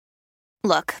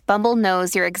Look, Bumble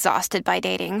knows you're exhausted by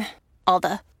dating. All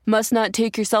the must not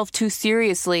take yourself too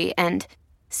seriously and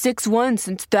 6'1"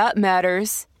 since that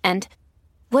matters. And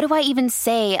what do I even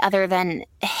say other than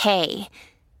hey?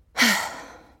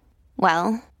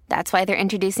 Well, that's why they're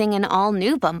introducing an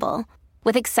all-new Bumble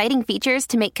with exciting features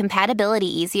to make compatibility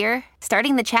easier,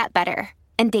 starting the chat better,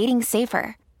 and dating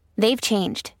safer. They've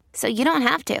changed, so you don't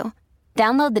have to.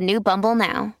 Download the new Bumble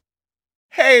now.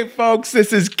 Hey folks,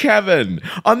 this is Kevin.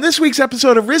 On this week's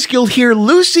episode of Risk, you'll hear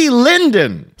Lucy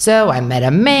Linden. So I met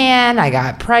a man, I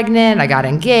got pregnant, I got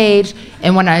engaged,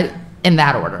 and in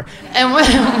that order. And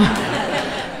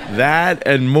That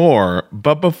and more.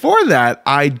 But before that,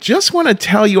 I just want to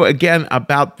tell you again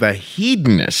about the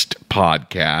Hedonist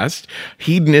podcast.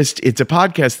 Hedonist, it's a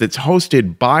podcast that's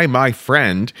hosted by my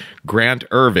friend, Grant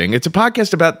Irving. It's a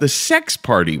podcast about the sex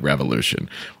party revolution.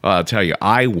 Well, I'll tell you,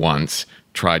 I once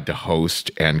tried to host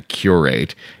and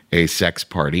curate a sex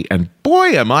party, and boy,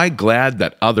 am I glad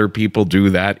that other people do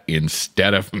that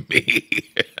instead of me.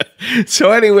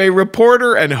 So anyway,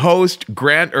 reporter and host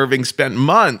Grant Irving spent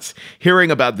months hearing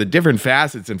about the different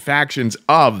facets and factions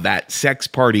of that sex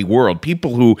party world.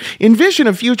 People who envision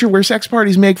a future where sex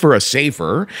parties make for a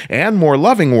safer and more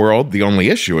loving world. The only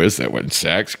issue is that when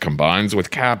sex combines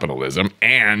with capitalism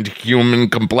and human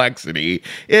complexity,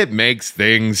 it makes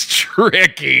things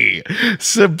tricky.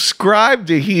 Subscribe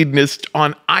to Hedonist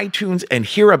on iTunes and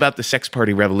hear about the sex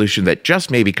party revolution that just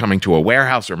may be coming to a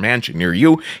warehouse or mansion near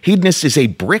you. Hedonist is a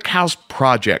Brickhouse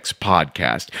Projects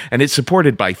podcast, and it's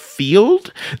supported by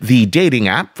Field, the dating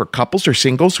app for couples or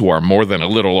singles who are more than a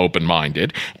little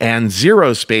open-minded, and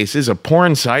Zero Spaces, a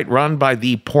porn site run by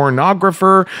the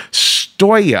pornographer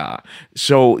Stoya.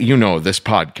 So you know this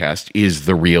podcast is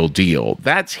the real deal.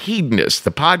 That's Hedonist,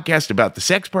 the podcast about the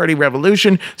sex party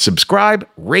revolution. Subscribe,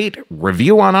 rate,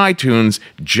 review on iTunes.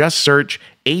 Just search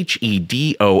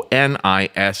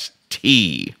HEDONIST.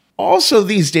 Also,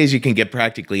 these days, you can get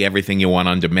practically everything you want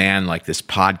on demand, like this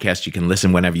podcast. You can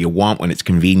listen whenever you want, when it's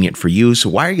convenient for you. So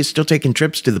why are you still taking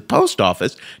trips to the post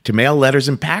office to mail letters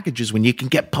and packages when you can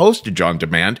get postage on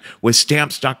demand with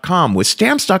Stamps.com? With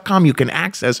Stamps.com, you can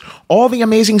access all the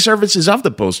amazing services of the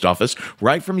post office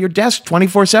right from your desk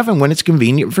 24/7 when it's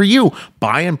convenient for you.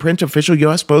 Buy and print official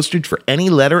U.S. postage for any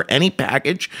letter, any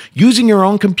package, using your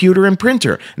own computer and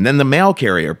printer. And then the mail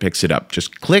carrier picks it up.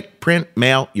 Just click, print,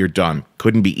 mail, you're done.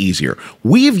 Couldn't be easier.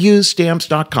 We've used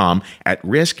Stamps.com at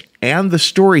Risk and the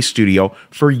Story Studio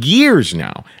for years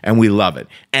now, and we love it.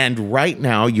 And right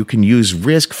now, you can use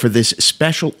Risk for this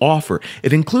special offer.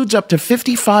 It includes up to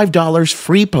 $55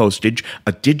 free postage,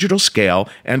 a digital scale,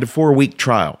 and a 4-week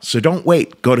trial. So don't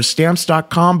wait. Go to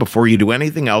Stamps.com before you do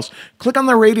anything else. Click on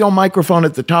the radio microphone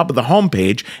at the top of the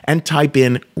homepage and type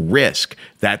in Risk.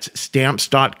 That's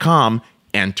Stamps.com.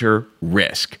 Enter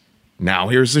Risk. Now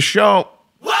here's the show.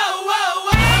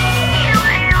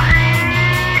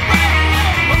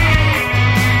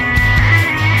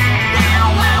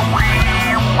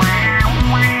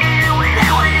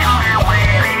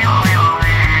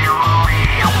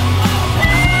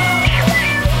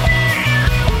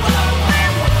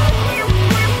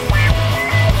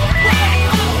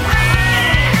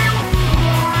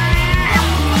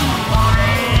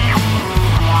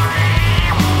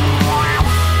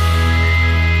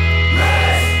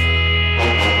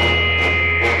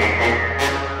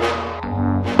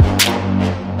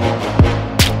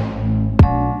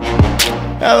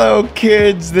 Hello,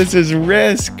 kids. This is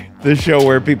Risk, the show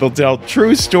where people tell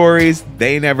true stories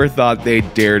they never thought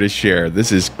they'd dare to share.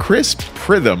 This is Chris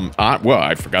Pritham.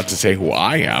 I forgot to say who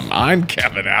I am. I'm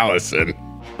Kevin Allison.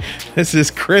 This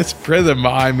is Chris Pritham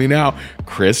behind me now.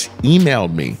 Chris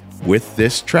emailed me with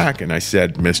this track, and I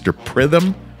said, Mr.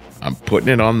 Pritham, I'm putting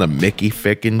it on the Mickey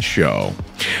Ficken Show.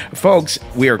 Folks,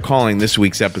 we are calling this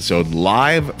week's episode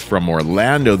Live from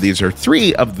Orlando. These are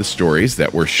 3 of the stories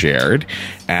that were shared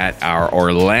at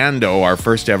our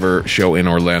first ever show in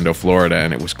Orlando, Florida,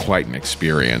 and it was quite an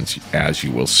experience, as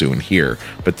you will soon hear.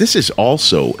 But this is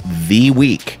also the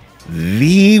week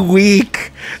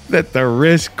that the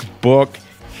Risk book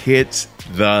hits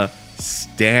the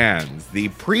stands. The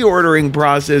pre-ordering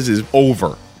process is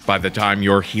over by the time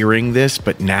you're hearing this,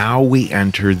 but now we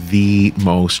enter the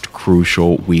most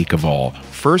crucial week of all.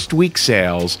 First week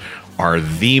sales are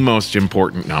the most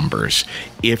important numbers.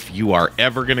 If you are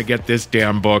ever going to get this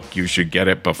damn book, you should get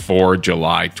it before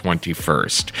July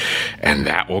 21st. And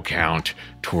that will count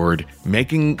toward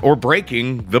making or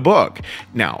breaking the book.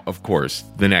 Now, of course,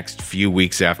 the next few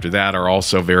weeks after that are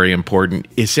also very important.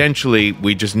 Essentially,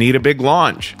 we just need a big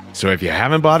launch. So if you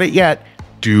haven't bought it yet,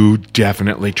 do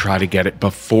definitely try to get it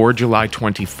before July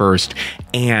 21st.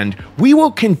 And we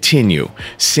will continue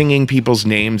singing people's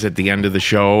names at the end of the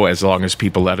show as long as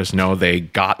people let us know they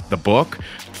got the book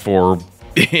for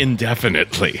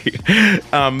indefinitely.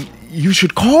 You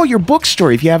should call your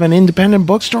bookstore. If you have an independent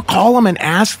bookstore, call them and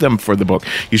ask them for the book.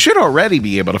 You should already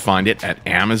be able to find it at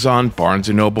Amazon, Barnes &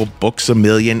 Noble, Books A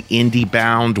Million,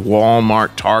 IndieBound,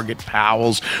 Walmart, Target,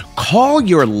 Powell's. Call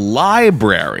your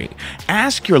library.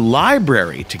 Ask your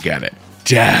library to get it.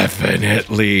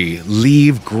 Definitely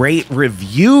leave great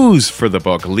reviews for the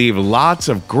book. Leave lots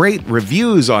of great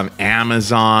reviews on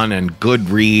Amazon and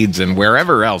Goodreads and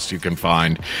wherever else you can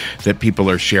find that people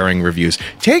are sharing reviews.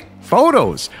 Take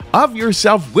photos of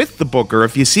yourself with the book, or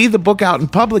if you see the book out in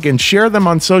public, and share them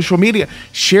on social media.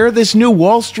 Share this new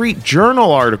Wall Street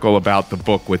Journal article about the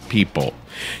book with people.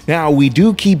 Now, we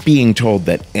do keep being told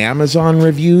that Amazon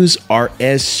reviews are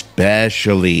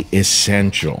especially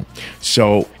essential.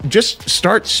 So just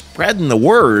start spreading the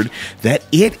word that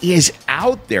it is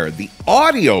out there. The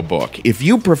audiobook, if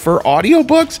you prefer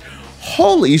audiobooks,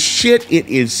 holy shit, it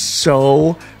is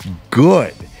so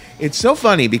good. It's so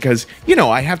funny because,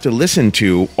 I have to listen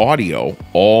to audio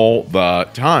all the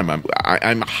time.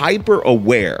 I'm hyper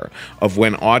aware of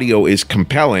when audio is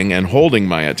compelling and holding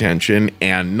my attention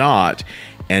and not.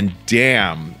 And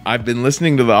damn, I've been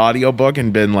listening to the audiobook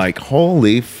and been like,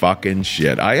 holy fucking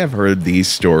shit. I have heard these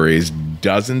stories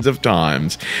dozens of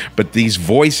times, but these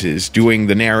voices doing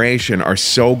the narration are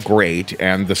so great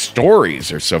and the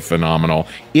stories are so phenomenal.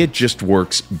 It just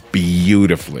works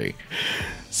beautifully.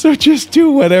 So just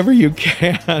do whatever you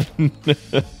can.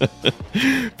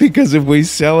 Because if we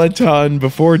sell a ton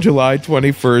before July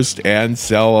 21st and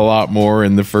sell a lot more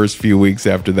in the first few weeks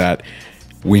after that,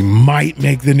 we might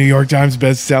make the New York Times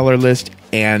bestseller list.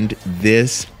 And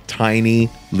this tiny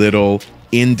little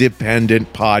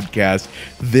independent podcast,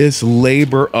 this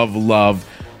labor of love,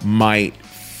 might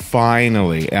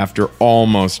finally, after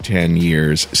almost 10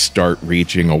 years, start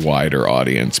reaching a wider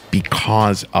audience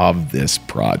because of this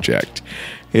project.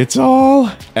 It's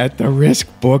all at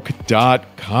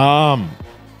theriskbook.com.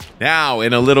 Now,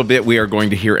 in a little bit, we are going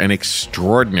to hear an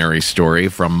extraordinary story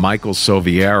from Michael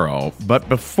Soviero. But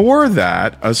before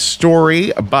that, a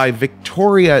story by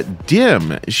Victoria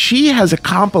Dim. She has a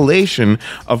compilation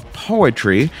of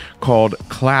poetry called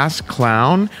Class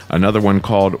Clown, another one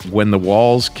called When the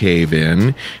Walls Cave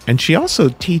In. And she also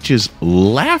teaches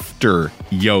laughter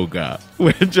yoga,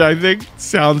 which I think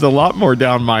sounds a lot more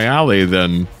down my alley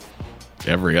than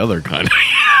every other kind of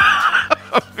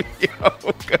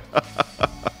yoga.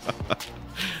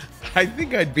 I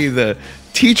think I'd be the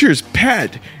teacher's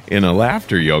pet in a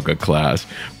laughter yoga class.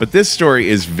 But this story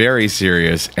is very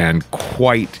serious and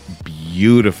quite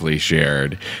beautifully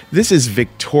shared. This is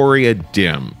Victoria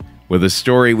Dim with a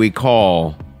story we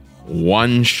call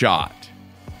One Shot.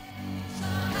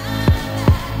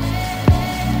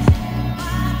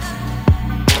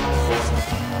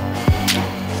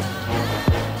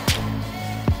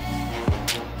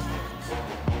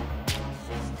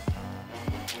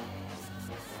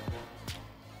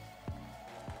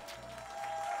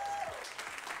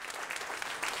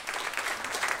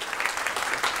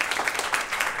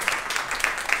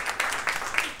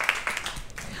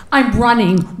 I'm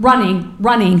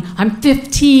running. I'm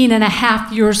 15 and a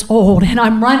half years old, and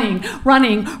I'm running,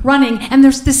 and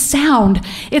there's this sound.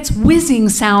 It's whizzing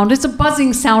sound. It's a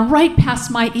buzzing sound right past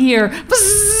my ear.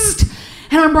 Bzzzt!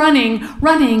 And I'm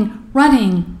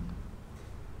running.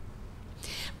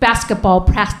 Basketball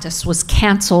practice was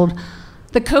canceled.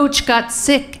 The coach got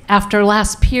sick after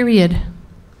last period.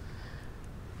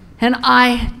 And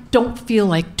I don't feel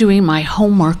like doing my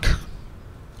homework.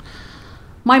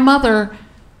 My mother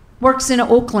works in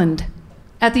Oakland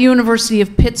at the University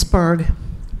of Pittsburgh.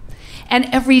 And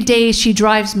every day she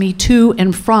drives me to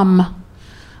and from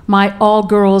my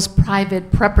all-girls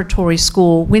private preparatory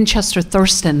school, Winchester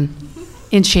Thurston,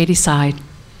 in Shadyside.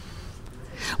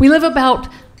 We live about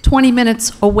 20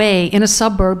 minutes away in a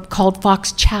suburb called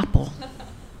Fox Chapel,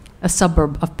 a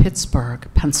suburb of Pittsburgh,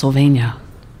 Pennsylvania.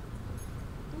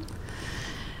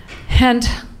 And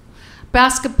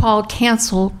basketball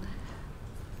canceled,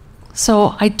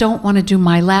 so I don't want to do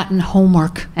my Latin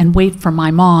homework and wait for my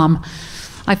mom.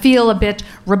 I feel a bit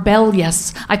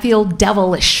rebellious. I feel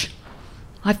devilish.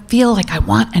 I feel like I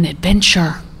want an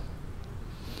adventure.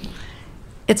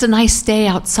 It's a nice day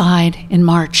outside in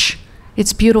March.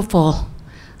 It's beautiful.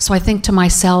 So I think to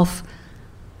myself,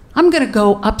 I'm going to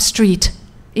go up street,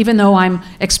 even though I'm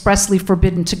expressly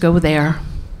forbidden to go there.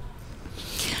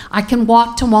 I can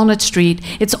walk to Walnut Street.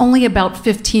 It's only about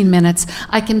 15 minutes.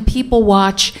 I can people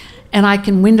watch and I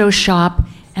can window shop,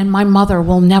 and my mother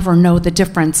will never know the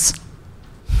difference.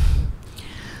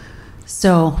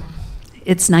 So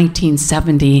it's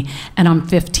 1970, and I'm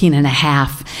 15 and a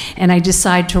half, and I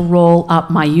decide to roll up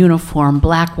my uniform,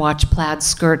 black watch plaid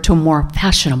skirt, to a more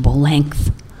fashionable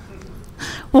length.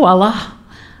 Voila,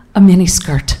 a mini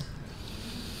skirt.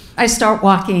 I start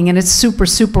walking, and it's super,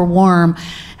 super warm,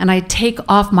 and I take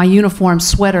off my uniform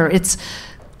sweater. It's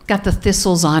got the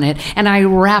thistles on it, and I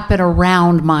wrap it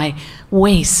around my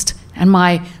waist, and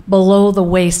my below the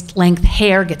waist length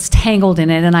hair gets tangled in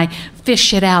it, and I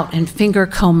fish it out and finger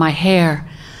comb my hair.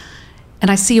 And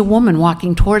I see a woman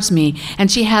walking towards me, and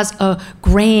she has a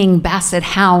graying basset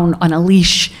hound on a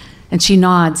leash, and she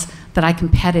nods that I can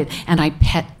pet it, and I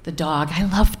pet the dog. I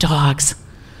love dogs.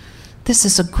 This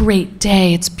is a great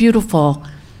day. It's beautiful.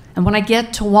 And when I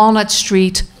get to Walnut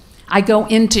Street, I go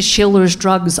into Schiller's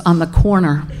Drugs on the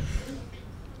corner.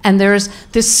 And there's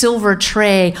this silver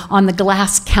tray on the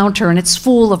glass counter, and it's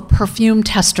full of perfume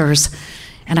testers.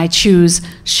 And I choose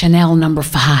Chanel No.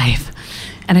 5.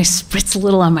 And I spritz a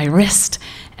little on my wrist,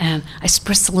 and I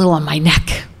spritz a little on my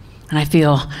neck. And I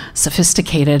feel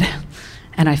sophisticated,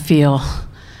 and I feel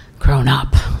grown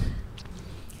up.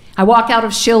 I walk out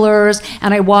of Schiller's,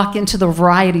 and I walk into the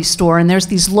variety store, and there's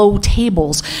these low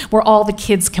tables where all the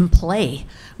kids can play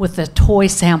with the toy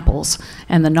samples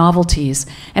and the novelties.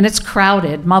 And it's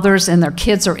crowded. Mothers and their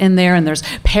kids are in there, and there's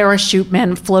parachute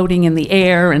men floating in the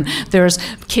air, and there's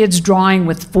kids drawing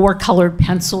with 4-colored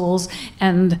pencils,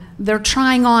 and they're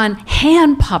trying on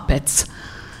hand puppets.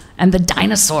 And the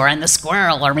dinosaur and the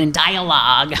squirrel are in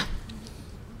dialogue.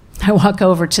 I walk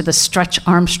over to the Stretch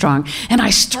Armstrong, and I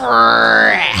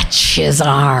stretch his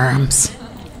arms.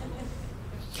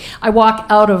 I walk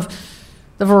out of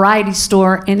the variety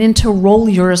store and into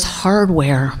Rollier's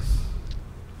Hardware,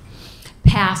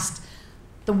 past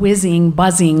the whizzing,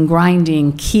 buzzing,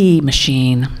 grinding key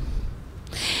machine.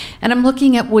 And I'm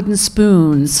looking at wooden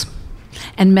spoons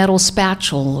and metal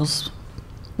spatulas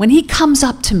when he comes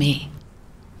up to me.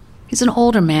 He's an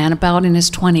older man, about in his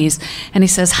 20s, and he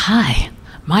says, "Hi,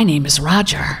 my name is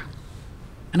Roger."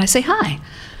 And I say, "Hi,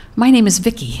 my name is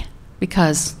Vicky,"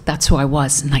 because that's who I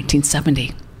was in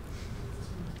 1970.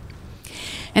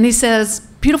 And he says,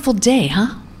 "Beautiful day,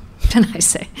 huh?" And I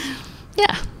say,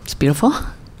 "Yeah, it's beautiful."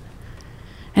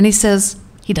 And he says,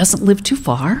 he doesn't live too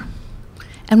far,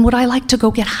 and would I like to go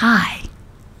get high?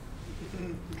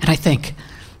 And I think,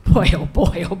 boy, oh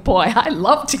boy, oh boy, I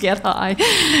love to get high.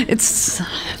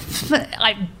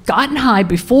 I've gotten high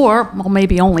before, well,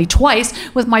 maybe only twice,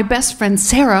 with my best friend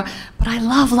Sarah, but I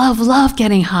love, love, love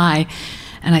getting high.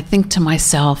 And I think to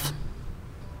myself,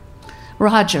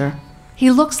 Roger,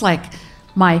 he looks like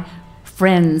my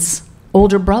friend's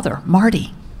older brother,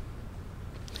 Marty.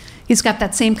 He's got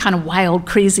that same kind of wild,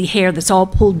 crazy hair that's all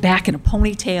pulled back in a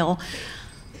ponytail.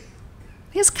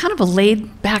 He has kind of a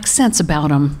laid-back sense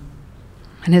about him,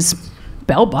 and his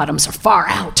bell-bottoms are far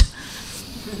out.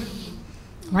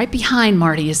 Right behind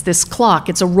Marty is this clock.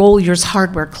 It's a Rollier's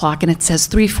Hardware clock, and it says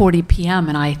 3:40 p.m.,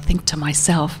 and I think to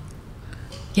myself,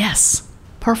 yes,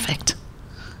 perfect.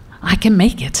 I can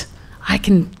make it. I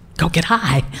can go get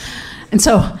high. And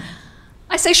so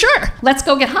I say, sure, let's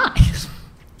go get high.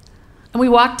 And we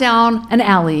walk down an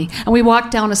alley, and we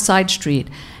walk down a side street,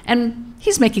 and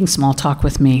he's making small talk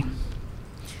with me.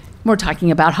 We're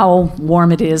talking about how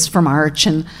warm it is for March,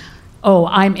 and oh,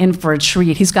 I'm in for a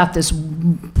treat. He's got this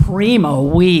primo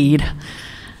weed.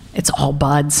 It's all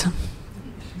buds.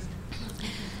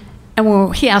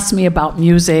 And he asks me about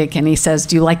music, and he says,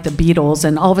 "Do you like the Beatles?"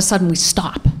 And all of a sudden we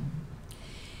stop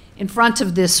in front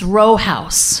of this row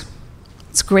house.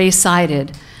 It's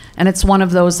gray-sided, and it's one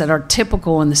of those that are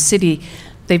typical in the city.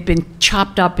 They've been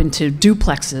chopped up into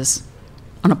duplexes,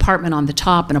 an apartment on the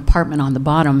top, an apartment on the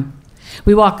bottom.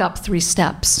 We walk up 3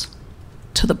 steps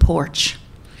to the porch.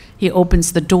 He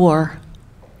opens the door,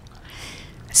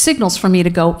 signals for me to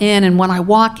go in, and when I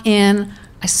walk in,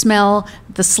 I smell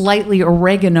the slightly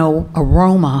oregano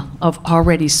aroma of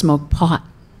already smoked pot.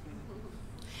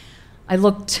 I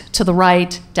looked to the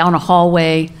right, down a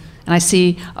hallway, and I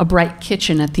see a bright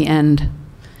kitchen at the end.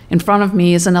 In front of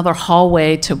me is another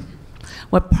hallway to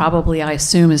what probably I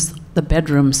assume is the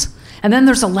bedrooms. And then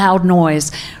there's a loud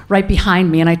noise right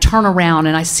behind me, and I turn around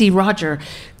and I see Roger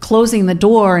closing the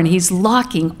door, and he's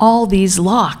locking all these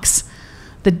locks.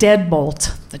 The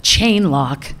deadbolt, the chain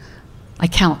lock. I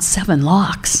count 7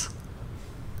 locks.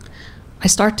 I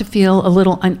start to feel a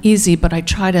little uneasy, but I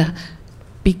try to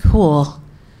be cool.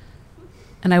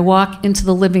 And I walk into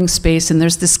the living space, and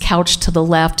there's this couch to the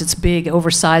left. It's big,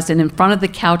 oversized, and in front of the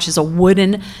couch is a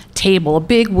wooden table, a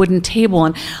big wooden table,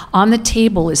 and on the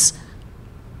table is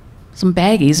some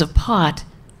baggies of pot.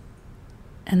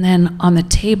 And then on the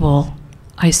table,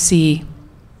 I see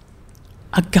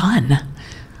a gun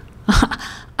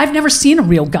I've never seen a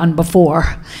real gun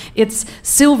before. It's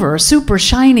silver, super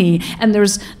shiny, and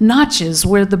there's notches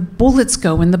where the bullets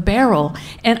go in the barrel,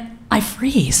 and I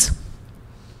freeze.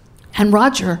 And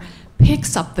Roger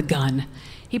picks up the gun.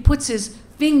 He puts his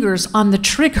fingers on the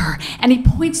trigger, and he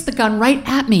points the gun right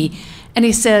at me, and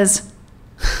he says,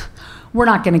 "We're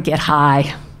not going to get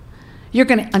high. You're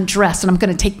going to undress, and I'm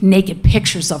going to take naked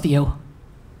pictures of you."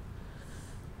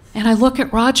 And I look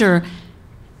at Roger,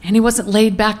 and he wasn't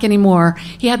laid back anymore.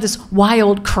 He had this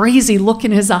wild, crazy look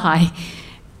in his eye.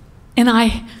 And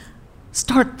I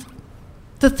start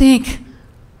to think,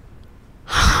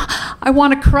 I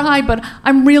want to cry, but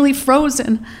I'm really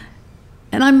frozen.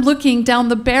 And I'm looking down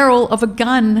the barrel of a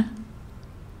gun.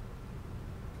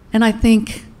 And I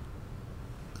think,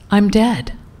 I'm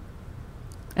dead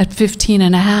at 15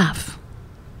 and a half.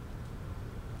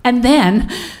 And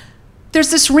then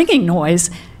there's this ringing noise.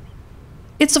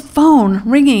 It's a phone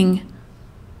ringing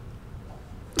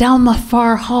down the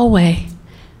far hallway.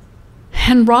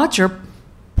 And Roger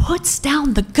puts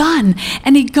down the gun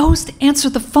and he goes to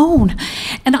answer the phone.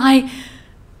 And I'm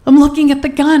looking at the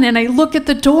gun and I look at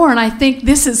the door and I think,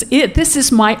 this is it. This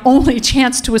is my only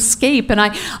chance to escape. And I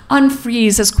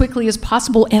unfreeze as quickly as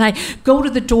possible and I go to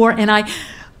the door and I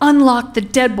unlock the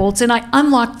deadbolts and I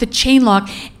unlock the chain lock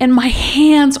and my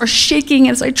hands are shaking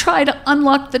as I try to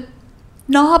unlock the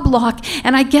knob lock,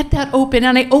 and I get that open,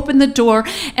 and I open the door,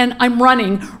 and I'm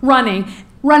running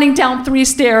down 3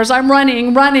 stairs. I'm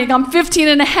running. I'm 15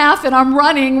 and a half, and I'm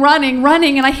running,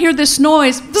 and I hear this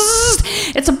noise.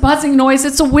 It's a buzzing noise.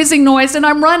 It's a whizzing noise, and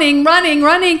I'm running.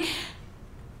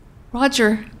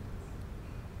 Roger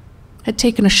had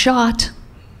taken a shot.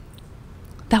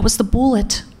 That was the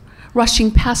bullet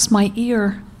rushing past my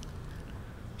ear.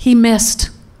 He missed,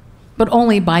 but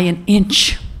only by an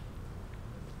inch.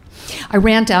 I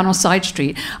ran down a side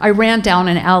street. I ran down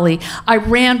an alley. I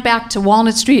ran back to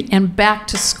Walnut Street and back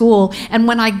to school. And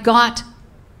when I got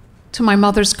to my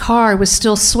mother's car, I was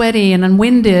still sweaty and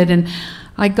winded. And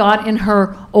I got in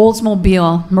her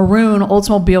Oldsmobile, maroon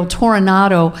Oldsmobile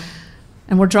Toronado,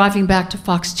 and we're driving back to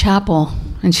Fox Chapel.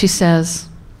 And she says,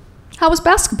 "How was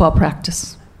basketball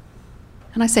practice?"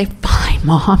 And I say, "Fine,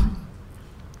 Mom.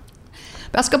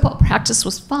 Basketball practice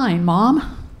was fine,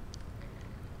 Mom."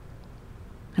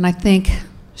 And I think,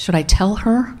 should I tell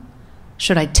her?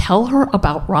 Should I tell her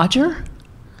about Roger?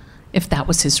 If that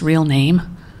was his real name.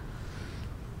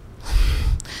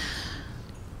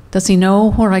 Does he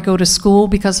know where I go to school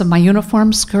because of my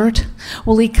uniform skirt?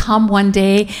 Will he come one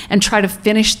day and try to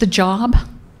finish the job?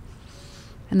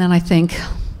 And then I think,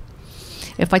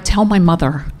 if I tell my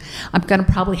mother, I'm going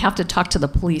to probably have to talk to the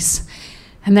police.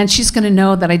 And then she's going to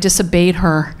know that I disobeyed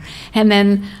her. And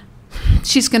then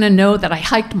she's going to know that I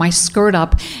hiked my skirt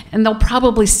up, and they'll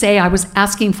probably say I was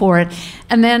asking for it.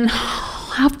 And then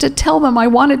I'll have to tell them I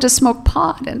wanted to smoke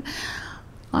pot, and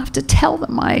I'll have to tell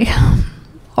them I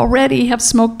already have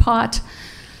smoked pot.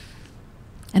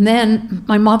 And then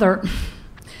my mother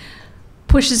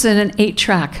pushes in an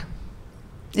 8-track.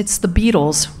 It's the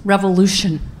Beatles'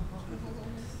 Revolution.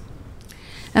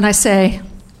 And I say,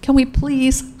 "Can we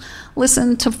please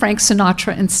listen to Frank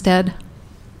Sinatra instead?"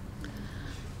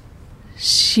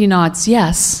 She nods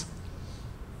yes,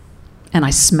 and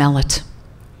I smell it.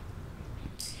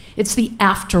 It's the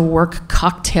after-work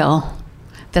cocktail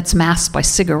that's masked by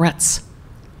cigarettes.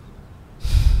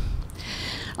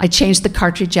 I change the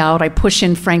cartridge out, I push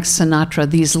in Frank Sinatra,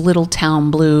 These Little Town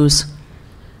Blues,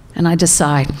 and I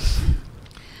decide,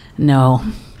 no,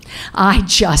 I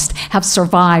just have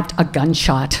survived a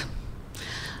gunshot.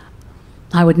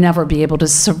 I would never be able to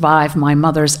survive my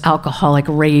mother's alcoholic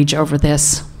rage over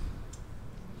this.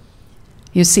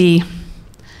 You see,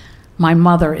 my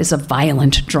mother is a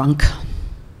violent drunk.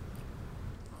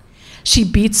 She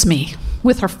beats me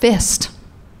with her fist,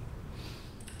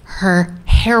 her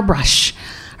hairbrush,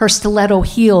 her stiletto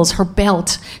heels, her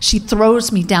belt. She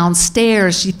throws me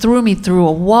downstairs. She threw me through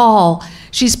a wall.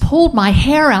 She's pulled my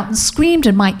hair out and screamed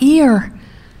in my ear.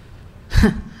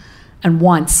 And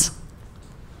once,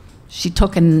 she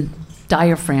took a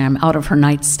diaphragm out of her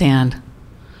nightstand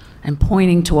and,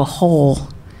 pointing to a hole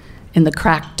in the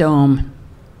cracked dome,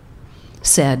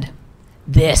 said,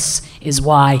 "This is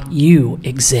why you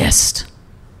exist."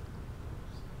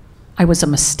 I was a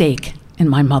mistake in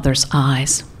my mother's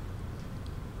eyes.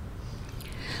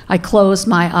 I closed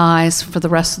my eyes for the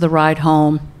rest of the ride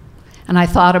home, and I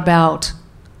thought about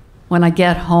when I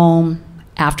get home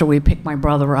after we pick my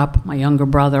brother up, my younger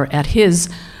brother, at his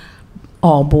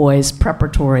all-boys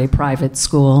preparatory private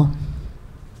school.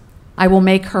 I will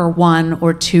make her 1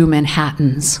 or 2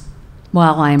 Manhattans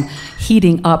while I'm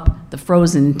heating up the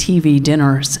frozen TV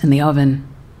dinners in the oven.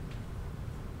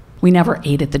 We never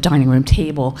ate at the dining room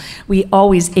table. We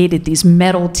always ate at these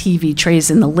metal TV trays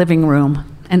in the living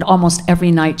room, and almost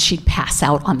every night she'd pass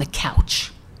out on the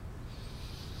couch.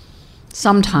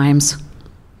 Sometimes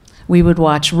we would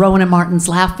watch Rowan and Martin's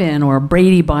Laugh-In or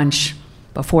Brady Bunch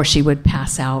before she would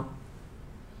pass out.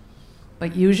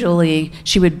 But usually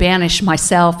she would banish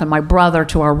myself and my brother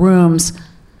to our rooms,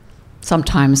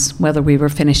 sometimes whether we were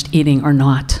finished eating or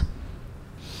not.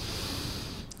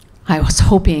 I was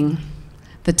hoping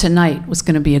that tonight was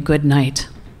going to be a good night,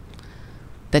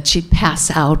 that she'd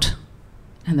pass out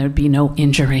and there'd be no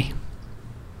injury.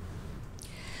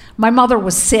 My mother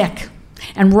was sick,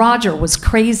 and Roger was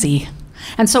crazy,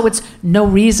 and so it's no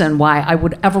reason why I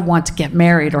would ever want to get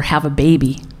married or have a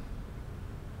baby.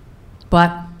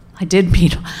 But I did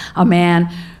meet a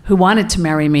man who wanted to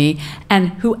marry me and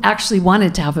who actually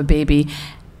wanted to have a baby.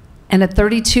 And at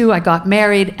 32, I got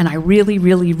married, and I really,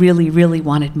 really, really, really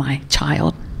wanted my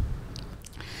child.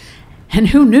 And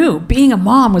who knew? Being a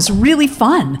mom was really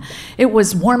fun. It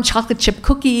was warm chocolate chip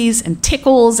cookies and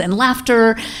tickles and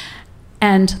laughter,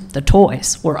 and the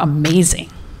toys were amazing.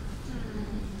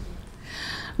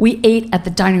 We ate at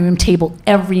the dining room table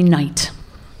every night.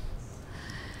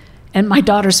 And my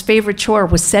daughter's favorite chore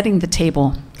was setting the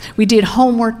table. We did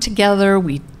homework together.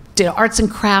 We did arts and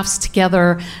crafts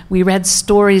together. We read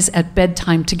stories at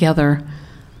bedtime together.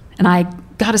 And I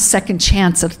got a second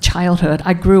chance at childhood.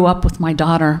 I grew up with my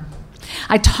daughter.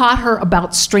 I taught her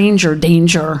about stranger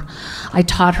danger. I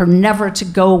taught her never to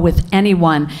go with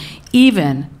anyone,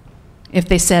 even if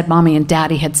they said Mommy and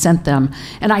Daddy had sent them.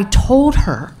 And I told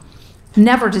her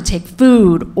never to take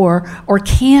food or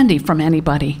candy from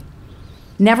anybody.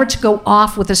 Never to go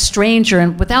off with a stranger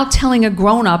and without telling a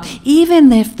grown-up,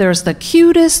 even if there's the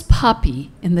cutest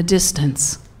puppy in the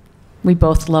distance. We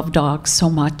both love dogs so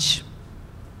much.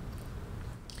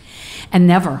 And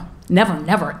never,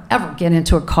 ever get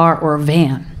into a car or a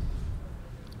van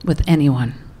with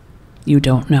anyone you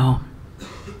don't know.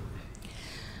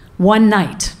 One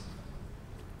night,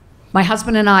 my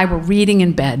husband and I were reading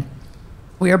in bed.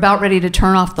 We were about ready to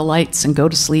turn off the lights and go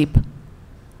to sleep.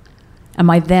 And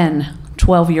my then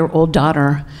 12-year-old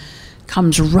daughter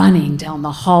comes running down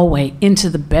the hallway into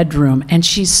the bedroom, and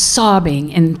she's sobbing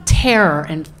in terror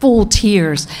and full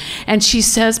tears. And she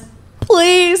says,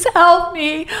 "Please help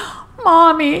me.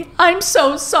 Mommy, I'm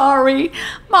so sorry.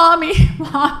 Mommy,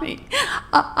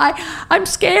 I'm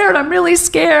scared. I'm really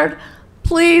scared.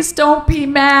 Please don't be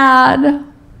mad."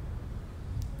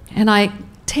 And I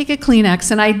take a Kleenex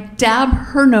and I dab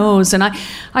her nose and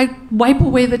I wipe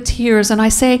away the tears and I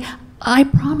say, "I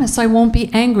promise I won't be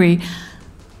angry."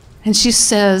 And she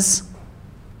says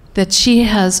that she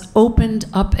has opened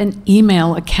up an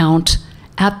email account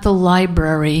at the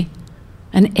library,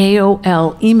 an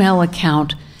AOL email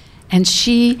account, and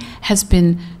she has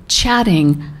been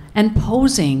chatting and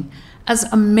posing as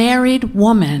a married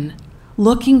woman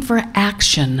looking for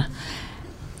action.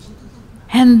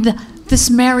 And this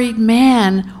married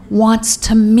man wants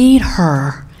to meet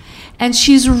her. And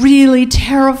she's really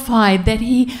terrified that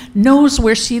he knows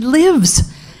where she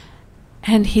lives.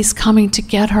 And he's coming to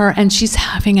get her, and she's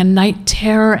having a night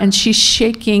terror, and she's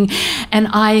shaking. And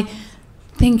I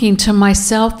thinking to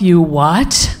myself, you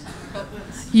what?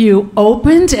 You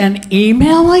opened an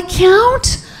email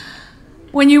account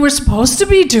when you were supposed to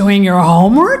be doing your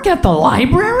homework at the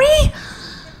library?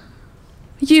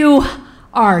 You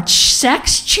are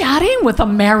sex chatting with a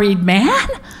married man?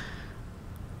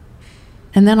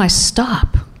 And then I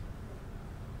stop.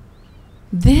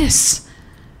 This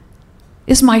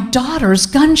is my daughter's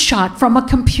gunshot from a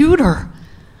computer.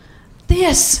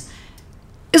 This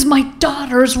is my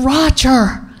daughter's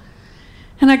Roger.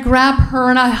 And I grab her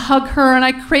and I hug her and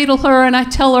I cradle her and I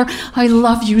tell her, "I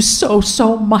love you so,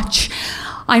 so much.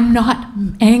 I'm not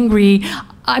angry.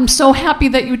 I'm so happy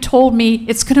that you told me.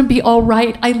 It's going to be all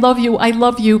right. I love you. I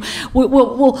love you.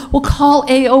 We'll call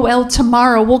AOL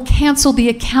tomorrow. We'll cancel the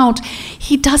account.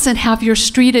 He doesn't have your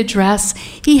street address.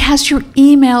 He has your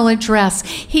email address.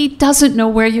 He doesn't know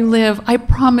where you live. I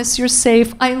promise you're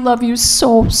safe. I love you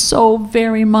so, so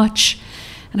very much."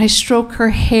 And I stroke her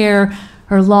hair,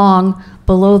 her long,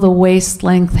 below the waist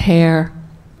length hair,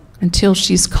 until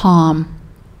she's calm.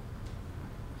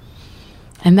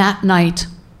 And that night,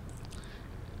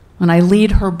 when I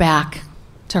lead her back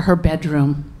to her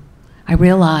bedroom, I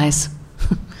realize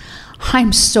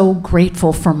I'm so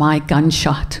grateful for my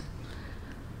gunshot.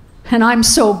 And I'm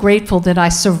so grateful that I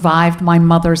survived my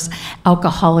mother's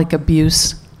alcoholic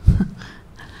abuse.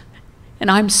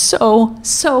 And I'm so,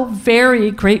 so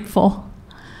very grateful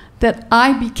that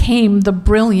I became the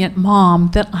brilliant mom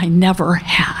that I never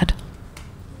had.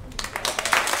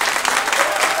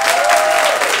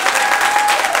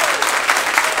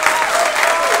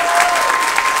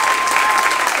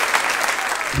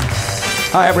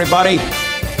 Hi, everybody.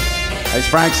 It's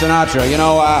Frank Sinatra. You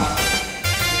know,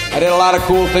 I did a lot of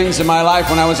cool things in my life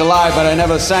when I was alive, but I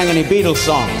never sang any Beatles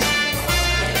songs.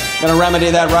 I'm gonna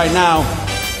remedy that right now.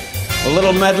 A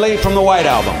little medley from the White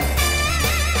Album.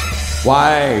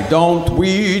 Why don't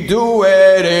we do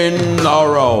it in the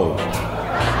road?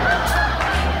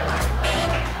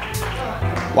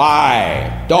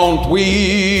 Why don't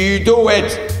we do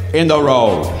it in the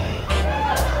road?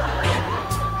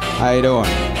 How you doing?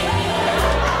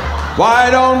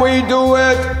 Why don't we do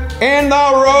it in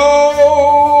the road?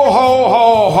 Ho,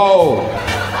 ho, ho.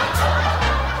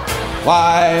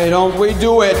 Why don't we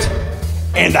do it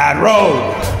in that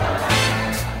road?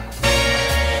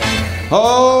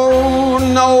 Oh,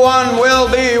 no one will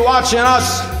be watching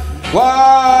us.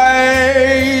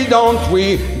 Why don't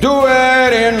we do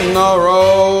it in the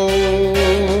road?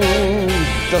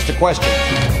 Just a question.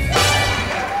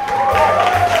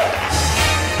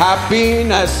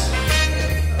 Happiness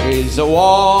is a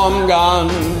warm gun.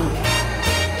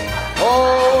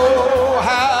 Oh,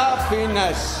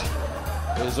 happiness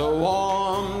is a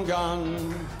warm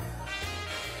gun.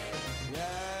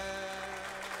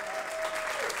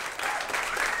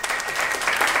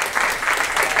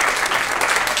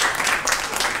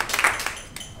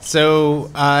 So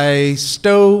I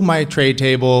stow my tray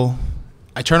table,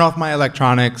 I turn off my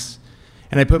electronics,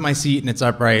 and I put my seat in its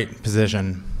upright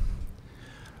position.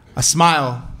 A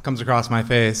smile comes across my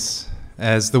face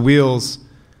as the wheels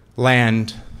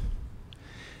land.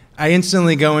 I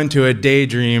instantly go into a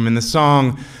daydream, and the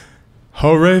song,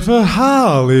 Hooray for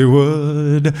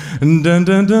Hollywood, dun dun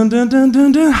dun dun dun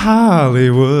dun dun,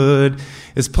 Hollywood,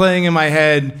 is playing in my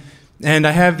head, and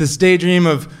I have this daydream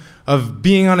of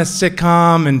being on a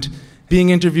sitcom and being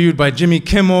interviewed by Jimmy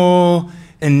Kimmel,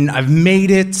 and I've made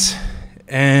it,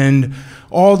 and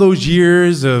all those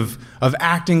years of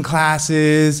acting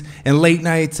classes and late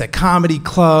nights at comedy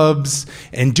clubs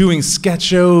and doing sketch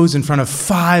shows in front of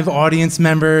 5 audience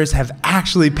members have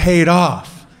actually paid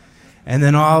off. And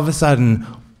then all of a sudden,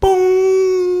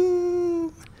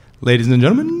 boom! Ladies and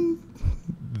gentlemen,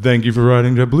 thank you for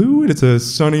riding JetBlue. It's a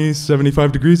sunny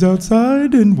 75 degrees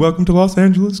outside, and welcome to Los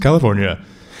Angeles, California.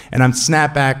 And I'm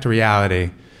snapped back to reality.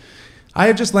 I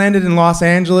had just landed in Los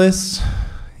Angeles.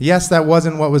 Yes, that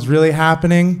wasn't what was really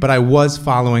happening, but I was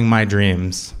following my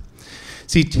dreams.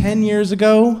 See, 10 years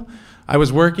ago, I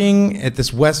was working at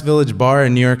this West Village bar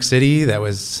in New York City that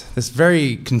was this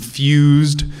very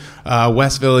confused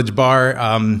West Village bar.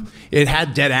 It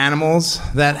had dead animals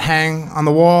that hang on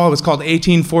the wall. It was called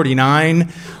 1849.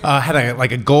 Had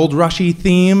a gold rushy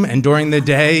theme, and during the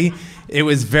day, it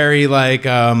was very like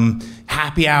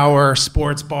happy hour,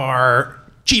 sports bar,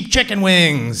 cheap chicken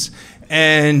wings.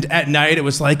 And at night, it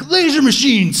was like laser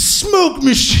machines, smoke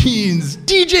machines,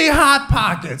 DJ Hot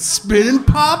Pockets, spinning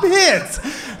pop hits.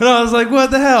 And I was like, what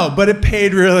the hell? But it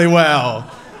paid really well.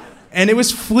 And it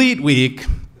was Fleet Week,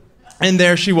 and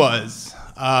there she was.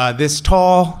 This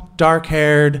tall,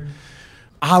 dark-haired,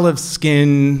 olive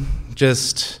skin,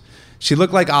 she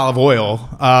looked like olive oil.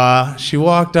 She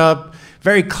walked up,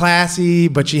 very classy,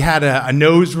 but she had a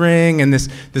nose ring and this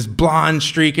blonde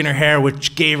streak in her hair,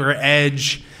 which gave her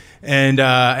edge. And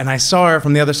I saw her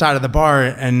from the other side of the bar,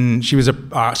 and she was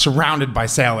surrounded by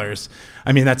sailors.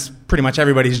 I mean, that's pretty much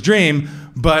everybody's dream,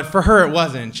 but for her it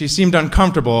wasn't. She seemed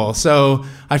uncomfortable, so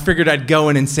I figured I'd go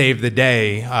in and save the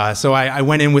day. So I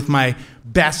went in with my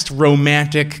best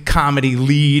romantic comedy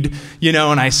lead,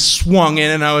 and I swung in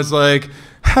and I was like,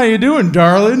 "How you doing,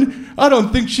 darling? I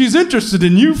don't think she's interested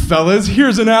in you fellas.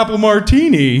 Here's an apple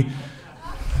martini."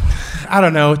 I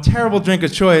don't know, terrible drink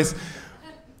of choice.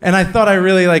 And I thought I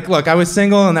really look, I was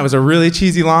single, and that was a really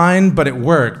cheesy line, but it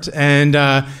worked. And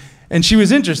she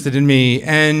was interested in me,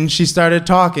 and she started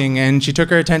talking, and she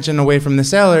took her attention away from the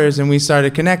sailors, and we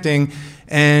started connecting.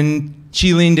 And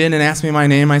she leaned in and asked me my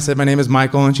name. I said, "My name is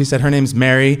Michael," and she said her name's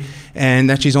Mary, and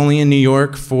that she's only in New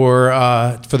York for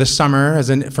the summer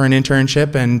for an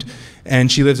internship,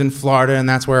 and she lives in Florida, and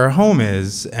that's where her home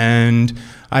is. And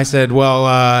I said, well,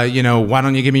 why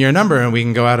don't you give me your number and we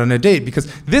can go out on a date? Because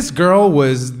this girl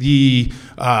was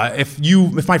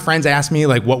if my friends asked me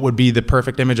what would be the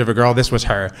perfect image of a girl, this was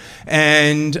her.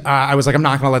 And I was like, I'm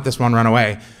not going to let this one run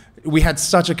away. We had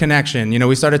such a connection.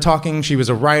 We started talking. She was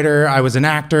a writer. I was an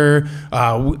actor.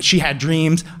 She had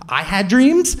dreams. I had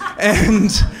dreams.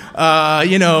 And,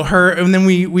 and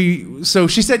then so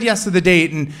she said yes to the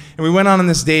date, and we went on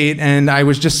this date, and I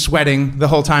was just sweating the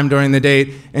whole time during the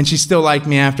date, and she still liked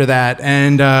me after that.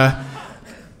 And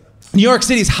New York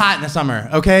City's hot in the summer,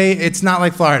 okay? It's not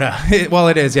like Florida. Well,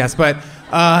 it is, yes. But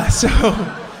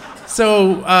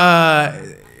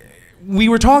we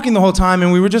were talking the whole time,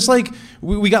 and we were just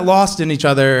we got lost in each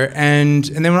other, and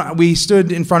then when we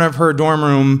stood in front of her dorm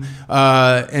room,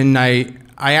 and I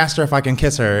asked her if I can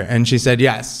kiss her, and she said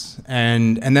yes.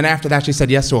 And then after that, she said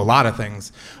yes to a lot of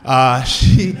things.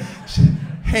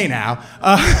 Hey now.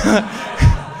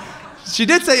 She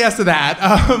did say yes to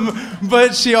that,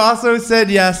 but she also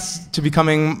said yes to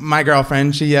becoming my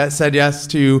girlfriend. She said yes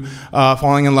to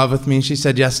falling in love with me. She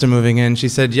said yes to moving in. She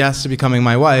said yes to becoming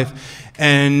my wife.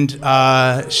 And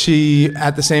she,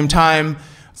 at the same time,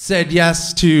 said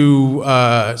yes to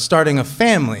starting a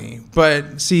family.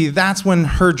 But see, that's when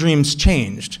her dreams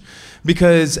changed.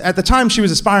 Because at the time she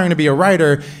was aspiring to be a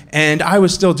writer and I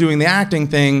was still doing the acting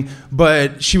thing,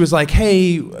 but she was like,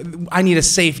 hey, I need a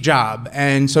safe job.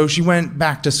 And so she went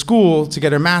back to school to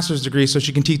get her master's degree so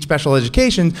she can teach special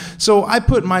education. So I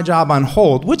put my job on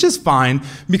hold, which is fine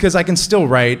because I can still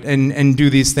write and do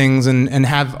these things and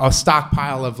have a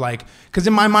stockpile of like, because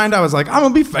in my mind I was like, I'm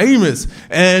gonna be famous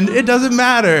and it doesn't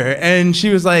matter. And she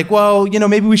was like, well,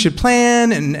 maybe we should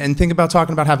plan and think about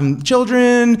talking about having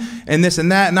children and this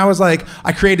and that. And I was like,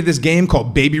 I created this game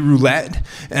called Baby Roulette.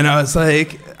 And I was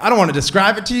like, I don't want to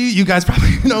describe it to you. You guys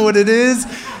probably know what it is.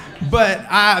 But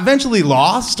I eventually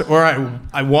lost, or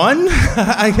I won,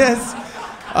 I guess,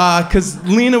 because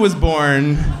Lena was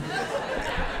born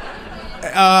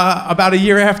about a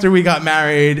year after we got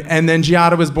married, and then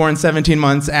Giada was born 17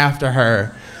 months after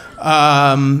her.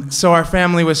 So our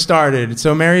family was started.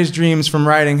 So Mary's dreams from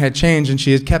writing had changed, and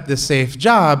she had kept this safe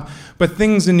job. But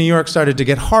things in New York started to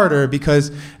get harder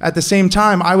because at the same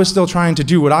time, I was still trying to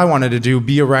do what I wanted to do,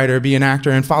 be a writer, be an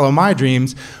actor, and follow my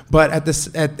dreams. But at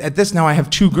this now, I have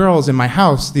 2 girls in my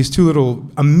house, these 2 little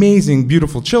amazing,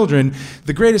 beautiful children.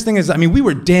 The greatest thing is, we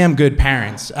were damn good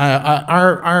parents.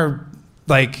 Our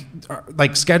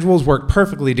schedules worked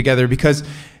perfectly together because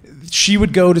she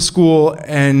would go to school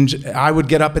and I would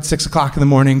get up at 6 o'clock in the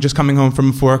morning, just coming home from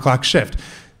a 4 o'clock shift,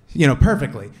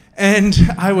 perfectly. And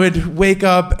I would wake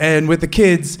up and with the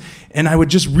kids and I would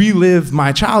just relive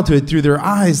my childhood through their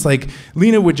eyes. Like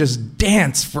Lena would just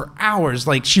dance for hours.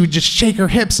 Like she would just shake her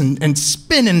hips and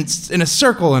spin in a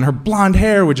circle and her blonde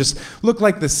hair would just look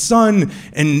like the sun.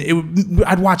 And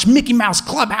I'd watch Mickey Mouse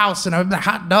Clubhouse and I'd be like,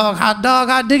 hot dog,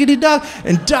 hot diggity dog,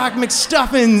 and Doc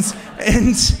McStuffins.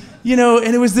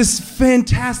 And it was this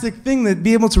fantastic thing that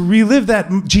be able to relive that.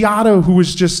 Giada, who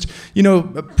was just,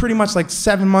 pretty much like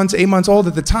 7 months, 8 months old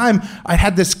at the time, I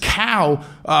had this cow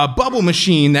bubble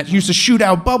machine that used to shoot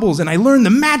out bubbles, and I learned the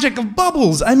magic of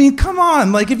bubbles. Come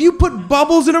on, like if you put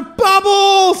bubbles in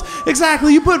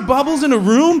exactly, you put bubbles in a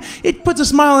room, it puts a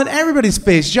smile on everybody's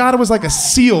face. Giada was like a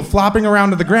seal flopping around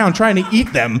to the ground trying to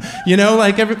eat them,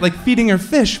 like feeding her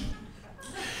fish.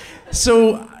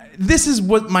 So this is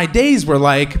what my days were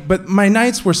like, but my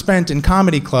nights were spent in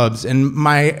comedy clubs and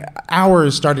my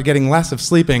hours started getting less of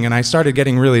sleeping and I started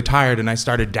getting really tired and I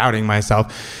started doubting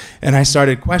myself and I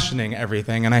started questioning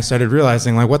everything and I started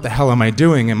realizing, like, what the hell am I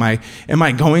doing? Am I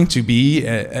going to be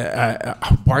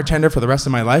a bartender for the rest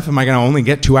of my life? Am I going to only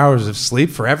get 2 hours of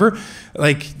sleep forever?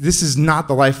 Like, this is not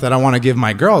the life that I want to give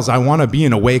my girls. I want to be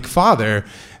an awake father.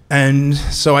 And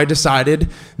so I decided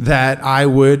that I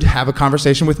would have a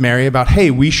conversation with Mary about, hey,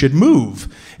 we should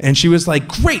move. And she was like,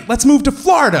 great, let's move to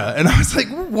Florida. And I was like,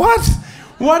 what?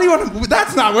 Why do you want to?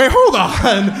 That's not where, hold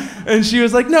on. And she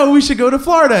was like, no, we should go to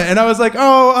Florida. And I was like,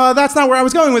 that's not where I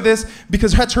was going with this,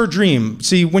 because that's her dream.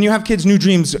 See, when you have kids, new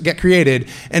dreams get created.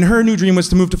 And her new dream was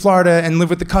to move to Florida and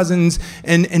live with the cousins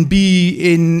and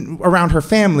be around her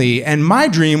family. And my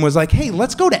dream was like, hey,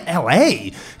 let's go to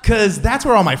LA, because that's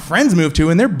where all my friends move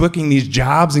to. And they're booking these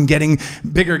jobs and getting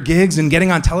bigger gigs and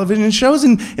getting on television shows.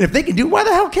 And if they can do it, why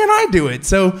the hell can't I do it?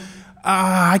 So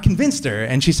I convinced her,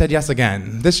 and she said yes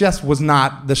again. This yes was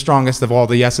not the strongest of all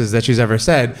the yeses that she's ever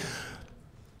said.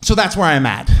 So that's where I'm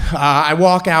at. I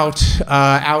walk out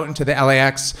into the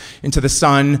LAX, into the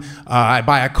sun. I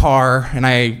buy a car, and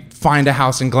I find a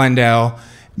house in Glendale.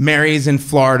 Mary's in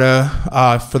Florida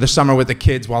for the summer with the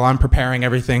kids while I'm preparing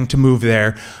everything to move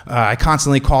there. I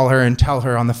constantly call her and tell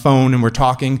her on the phone, and we're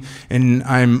talking, and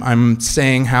I'm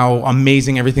saying how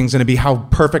amazing everything's going to be, how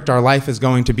perfect our life is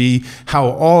going to be, how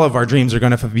all of our dreams are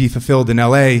going to be fulfilled in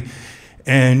LA.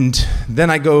 And then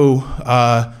I go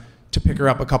to pick her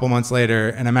up a couple months later,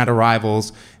 and I'm at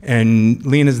Arrivals, and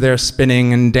Lena's there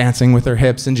spinning and dancing with her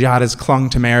hips, and Giada's clung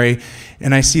to Mary,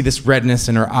 and I see this redness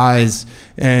in her eyes,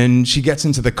 and she gets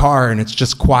into the car, and it's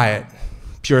just quiet,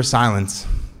 pure silence.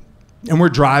 And we're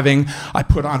driving. I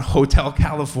put on Hotel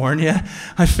California.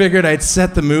 I figured I'd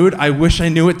set the mood. I wish I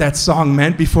knew what that song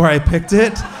meant before I picked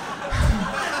it.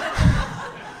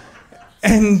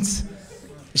 And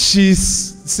she's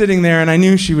sitting there, and I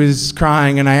knew she was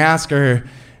crying, and I asked her,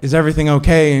 is everything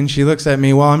okay? And she looks at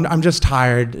me, well, I'm just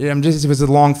tired. It was a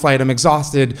long flight. I'm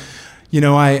exhausted. You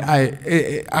know,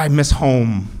 I miss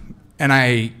home. And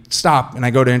I stop and I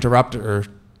go to interrupt her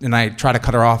and I try to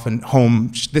cut her off, and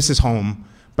home, this is home.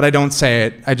 But I don't say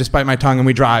it. I just bite my tongue and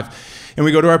we drive. And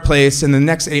we go to our place, and the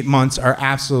next 8 months are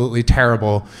absolutely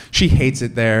terrible. She hates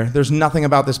it there. There's nothing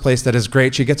about this place that is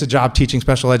great. She gets a job teaching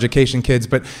special education kids,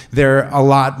 but they're a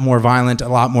lot more violent, a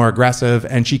lot more aggressive,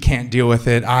 and she can't deal with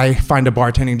it. I find a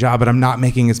bartending job, but I'm not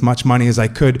making as much money as I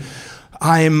could.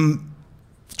 I'm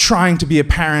trying to be a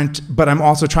parent, but I'm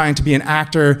also trying to be an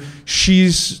actor.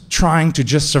 She's trying to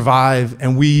just survive,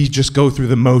 and we just go through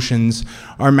the motions.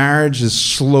 Our marriage is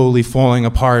slowly falling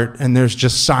apart, and there's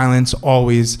just silence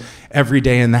always, every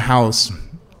day in the house.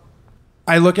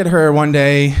 I look at her one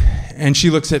day, and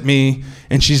she looks at me,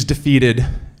 and she's defeated,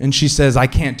 and she says, I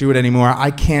can't do it anymore.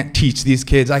 I can't teach these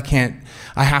kids. I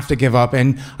have to give up.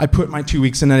 And I put my 2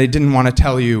 weeks in, and I didn't want to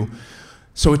tell you.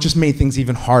 So it just made things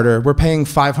even harder. We're paying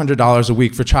 $500 a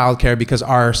week for childcare because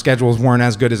our schedules weren't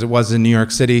as good as it was in New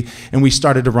York City, and we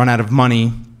started to run out of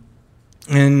money.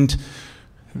 And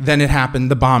then it happened,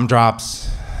 the bomb drops.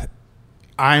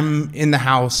 I'm in the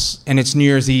house, and it's New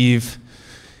Year's Eve.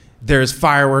 There's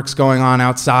fireworks going on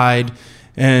outside,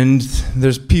 and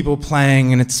there's people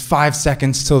playing, and it's 5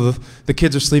 seconds till the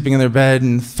kids are sleeping in their bed,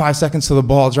 and 5 seconds till the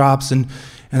ball drops, and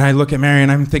I look at Mary,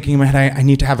 and I'm thinking in my head, I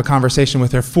need to have a conversation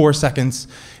with her. 4 seconds,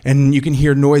 and you can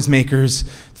hear noisemakers.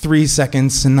 3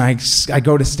 seconds, and I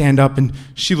go to stand up, and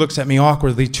she looks at me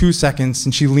awkwardly. 2 seconds,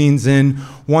 and she leans in.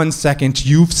 1 second.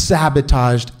 You've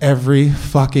sabotaged every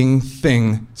fucking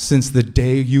thing since the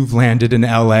day you've landed in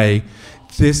LA.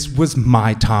 This was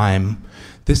my time.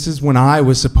 This is when I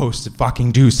was supposed to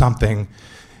fucking do something.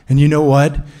 And you know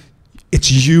what? It's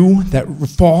you that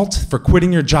fault for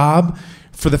quitting your job,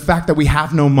 for the fact that we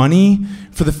have no money,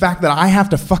 for the fact that I have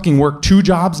to fucking work 2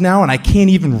 jobs now and I can't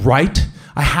even write.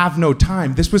 I have no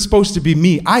time. This was supposed to be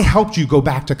me. I helped you go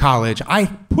back to college. I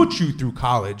put you through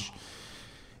college.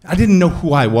 I didn't know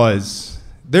who I was.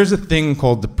 There's a thing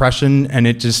called depression, and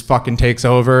it just fucking takes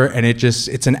over, and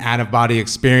it's an out-of-body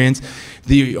experience.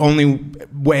 The only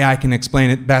way I can explain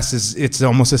it best is it's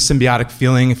almost a symbiotic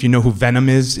feeling. If you know who Venom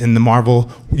is in the Marvel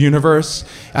universe,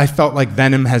 I felt like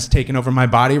Venom has taken over my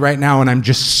body right now, and I'm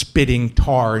just spitting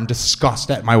tar and disgust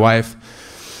at my wife.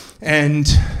 And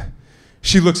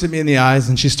she looks at me in the eyes,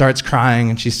 and she starts crying,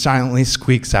 and she silently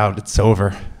squeaks out, "It's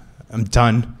over. I'm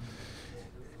done.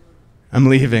 I'm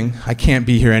leaving. I can't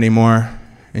be here anymore.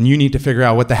 And you need to figure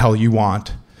out what the hell you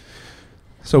want."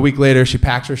 So a week later, she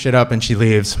packs her shit up and she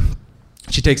leaves.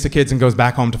 She takes the kids and goes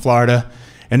back home to Florida.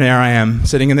 And there I am,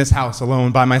 sitting in this house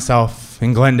alone by myself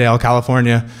in Glendale,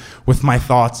 California, with my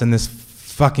thoughts and this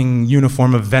fucking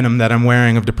uniform of venom that I'm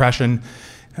wearing of depression.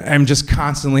 I'm just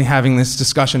constantly having this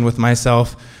discussion with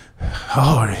myself.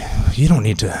 Oh, you don't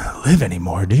need to live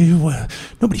anymore, do you?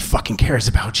 Nobody fucking cares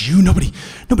about you. Nobody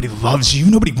loves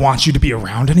you. Nobody wants you to be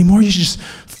around anymore. You should just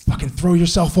fucking throw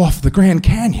yourself off the Grand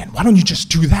Canyon. Why don't you just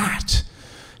do that?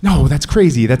 No, that's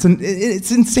crazy. It's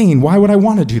insane. Why would I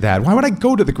want to do that? Why would I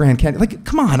go to the Grand Canyon? Like,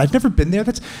 come on, I've never been there.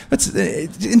 That's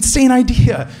an insane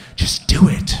idea. Just do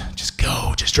it. Just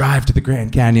go. Just drive to the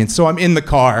Grand Canyon. So I'm in the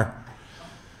car,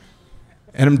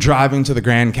 and I'm driving to the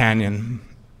Grand Canyon.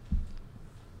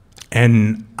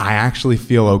 And I actually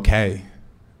feel okay.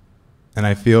 And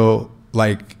I feel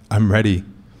like I'm ready,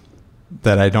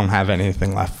 that I don't have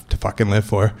anything left to fucking live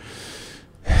for.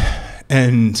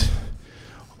 And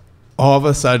all of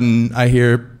a sudden, I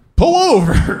hear, "Pull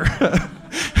over!" I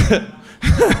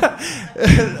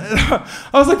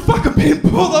was like, fuck, I'm being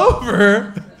pulled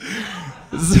over.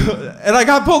 And I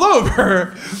got pulled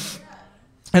over.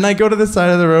 And I go to the side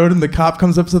of the road, and the cop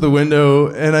comes up to the window,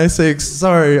 and I say,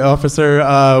 "Sorry, officer,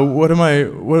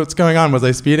 what's going on? Was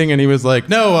I speeding?" And he was like,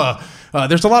 "No,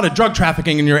 there's a lot of drug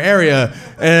trafficking in your area,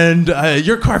 and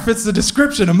your car fits the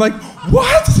description." I'm like,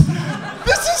 "What?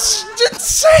 This is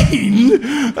insane!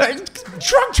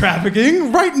 Drug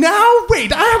trafficking right now?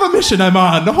 Wait, I have a mission I'm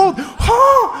on.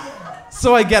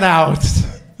 So I get out,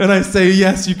 and I say,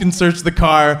 "Yes, you can search the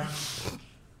car."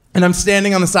 And I'm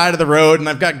standing on the side of the road, and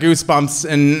I've got goosebumps,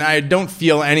 and I don't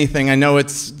feel anything. I know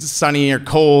it's sunny or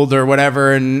cold or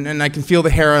whatever, and I can feel the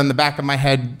hair on the back of my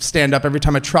head stand up every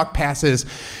time a truck passes.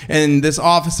 And this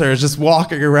officer is just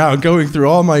walking around, going through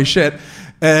all my shit.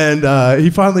 And he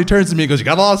finally turns to me and goes, "You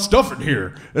got a lot of stuff in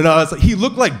here." And I was like, he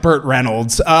looked like Burt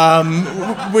Reynolds,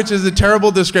 which is a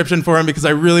terrible description for him because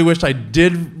I really wish I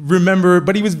did remember,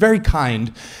 but he was very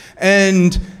kind.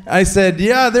 And I said,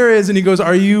 "Yeah, there is." And he goes,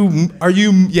 Are you,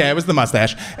 yeah, it was the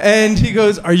mustache. And he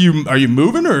goes, are you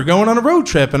moving or going on a road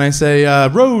trip? And I say,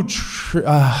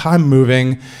 I'm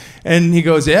moving. And he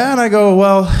goes, yeah. And I go,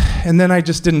 well, and then I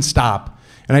just didn't stop.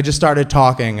 And I just started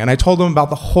talking. And I told him about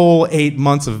the whole 8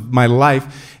 months of my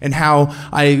life and how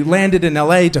I landed in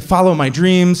LA to follow my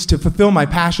dreams, to fulfill my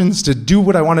passions, to do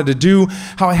what I wanted to do.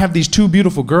 How I have these 2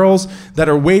 beautiful girls that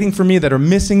are waiting for me, that are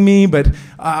missing me, but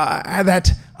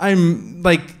that I'm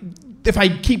like, if I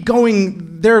keep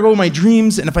going, there go my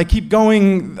dreams. And if I keep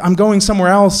going, I'm going somewhere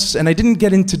else. And I didn't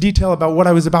get into detail about what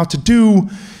I was about to do.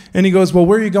 And he goes, well,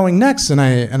 where are you going next? And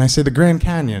I say, the Grand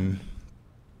Canyon.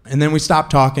 And then we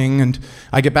stop talking, and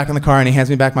I get back in the car, and he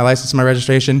hands me back my license and my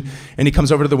registration, and he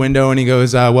comes over to the window, and he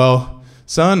goes, well,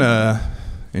 son,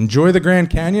 enjoy the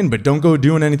Grand Canyon, but don't go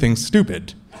doing anything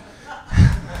stupid.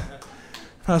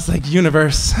 I was like,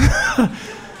 universe.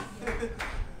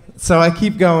 So I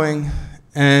keep going,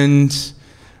 and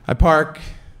I park,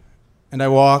 and I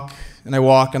walk, and I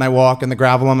walk, and I walk, and the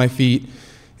gravel on my feet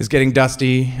is getting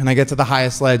dusty, and I get to the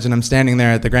highest ledge, and I'm standing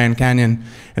there at the Grand Canyon.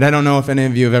 And I don't know if any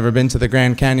of you have ever been to the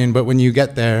Grand Canyon, but when you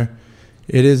get there,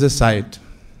 it is a sight.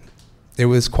 It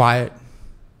was quiet,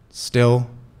 still.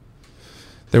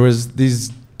 There was these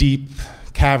deep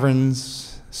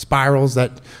caverns, spirals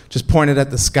that just pointed at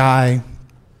the sky.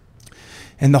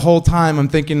 And the whole time I'm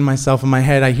thinking to myself in my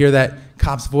head, I hear that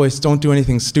cop's voice, don't do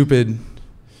anything stupid.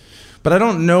 But I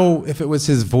don't know if it was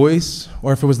his voice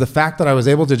or if it was the fact that I was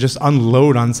able to just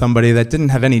unload on somebody that didn't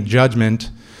have any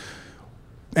judgment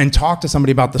and talk to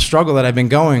somebody about the struggle that I've been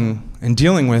going and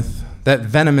dealing with, that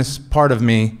venomous part of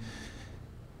me.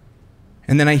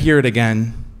 And then I hear it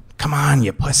again. Come on,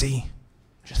 you pussy.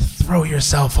 Just throw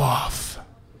yourself off.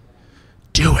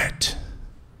 Do it.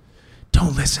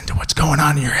 Don't listen to what's going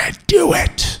on in your head. Do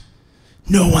it.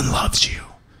 No one loves you.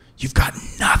 You've got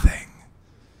nothing.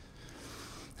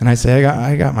 And I say,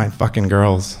 I got my fucking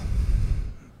girls.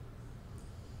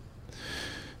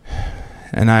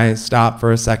 And I stop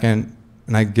for a second,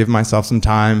 and I give myself some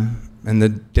time, and the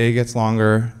day gets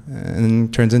longer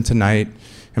and turns into night,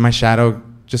 and my shadow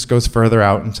just goes further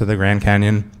out into the Grand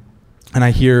Canyon. And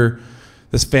I hear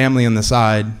this family on the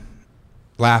side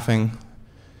laughing,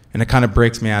 and it kind of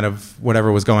breaks me out of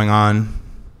whatever was going on.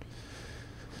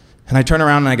 And I turn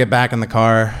around and I get back in the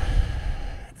car,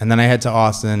 and then I head to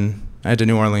Austin. I head to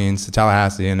New Orleans, to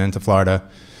Tallahassee, and then to Florida.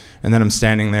 And then I'm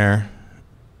standing there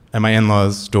at my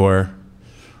in-laws' door,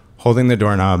 holding the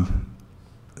doorknob,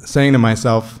 saying to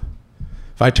myself,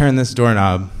 if I turn this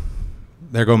doorknob,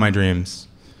 there go my dreams.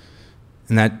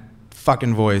 And that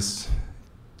fucking voice,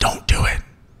 don't do it.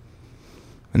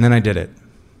 And then I did it.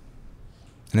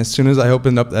 And as soon as I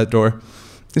opened up that door,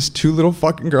 these 2 little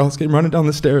fucking girls came running down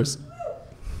the stairs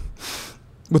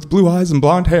with blue eyes and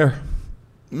blonde hair.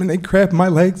 And they grabbed my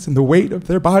legs and the weight of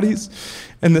their bodies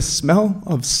and the smell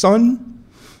of sun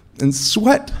and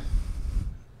sweat.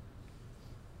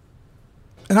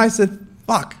 And I said,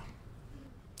 fuck.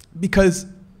 Because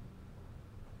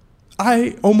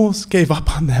I almost gave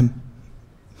up on them.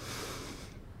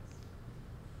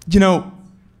 You know,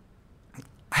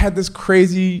 I had this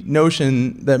crazy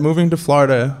notion that moving to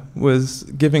Florida was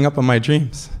giving up on my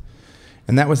dreams.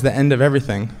 And that was the end of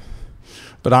everything.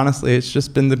 But honestly, it's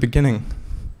just been the beginning.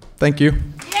 Thank you.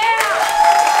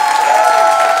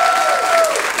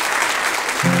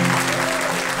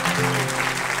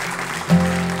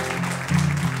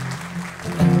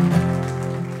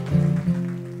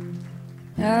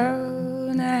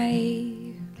 Oh,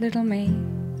 naive little me,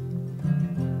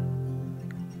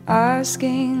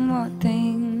 asking what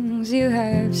things you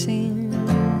have seen,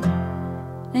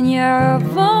 and you're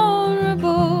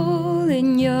vulnerable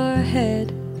in your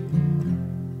head.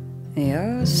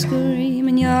 You're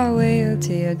screaming your wail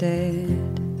till you're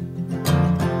dead.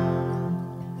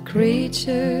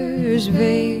 Creatures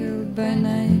veiled by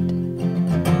night,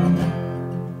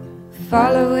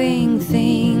 following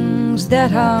things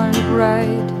that aren't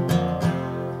right,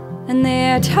 and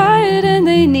they're tired and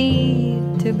they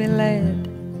need to be led.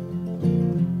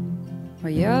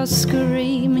 Well, you're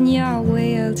screaming your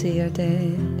wail till you're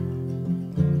dead.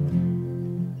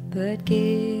 But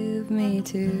give me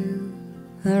to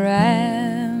a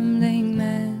rambling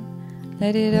man,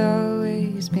 let it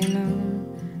always be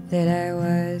known that I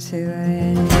was who I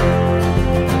am.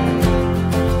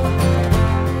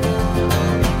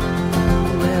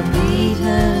 We're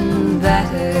beaten,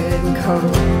 battered and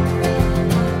cold.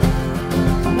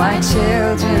 My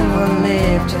children will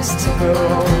live just to grow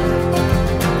old.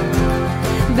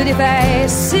 But if I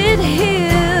sit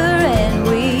here and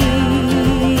weep,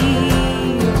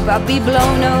 I'll be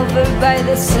blown over by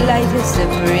the slightest of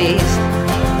breeze.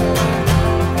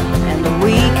 And the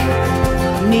weak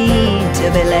need to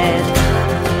be led,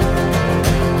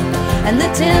 and the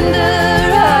tender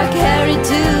are carried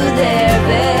to their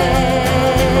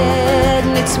bed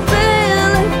and expressed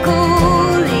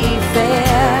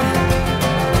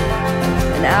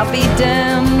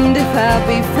damned if I'll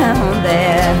be found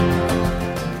there.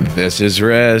 This is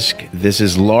Risk. This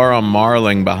is Laura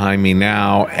Marling behind me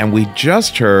now, and we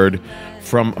just heard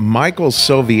from Michael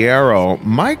Soviero.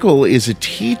 Michael is a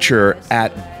teacher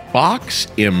at Box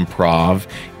Improv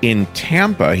in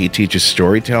Tampa. He teaches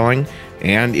storytelling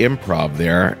and improv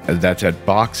there. That's at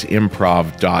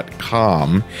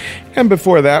boximprov.com. And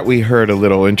before that, we heard a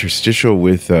little interstitial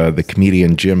with the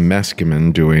comedian Jim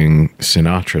Meskimen doing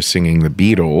Sinatra singing the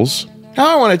Beatles.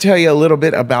 Now I want to tell you a little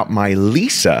bit about my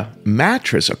Leesa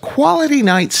mattress. A quality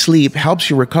night's sleep helps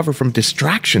you recover from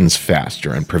distractions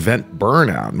faster and prevent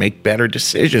burnout, make better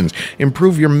decisions,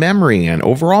 improve your memory, and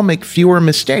overall make fewer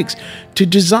mistakes. To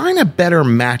design a better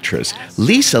mattress,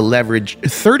 Leesa leveraged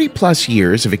 30-plus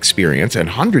years of experience and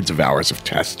hundreds of hours of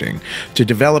testing to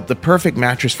develop the perfect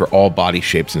mattress for all body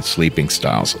shapes and sleeping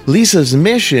styles. Leesa's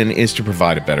mission is to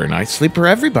provide a better night's sleep for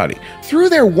everybody. Through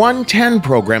their 110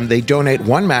 program, they donate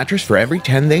one mattress for every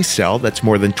 10 they sell. That's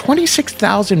more than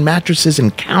 26,000 mattresses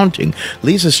and counting.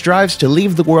 Leesa strives to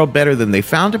leave the world better than they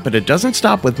found it, but it doesn't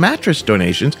stop with mattress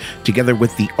donations. Together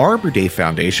with the Arbor Day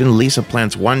Foundation, Leesa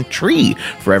plants one tree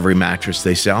for every mattress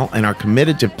they sell and are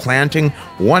committed to planting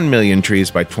 1 million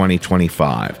trees by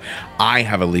 2025. I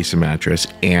have a Leesa mattress,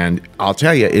 and I'll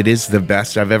tell you, it is the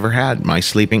best I've ever had. My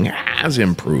sleeping has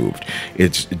improved.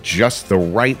 It's just the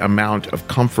right amount of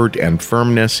comfort and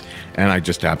firmness, and I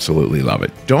just absolutely love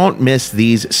it. Don't miss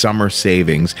these summer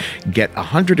savings. Get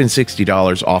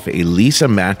 $160 off a Leesa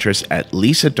mattress at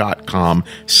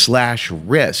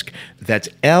leesa.com/risk. That's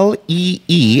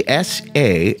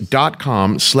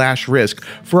LEESA.com/risk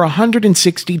for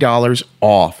 $160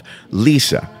 off.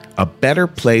 Leesa, a better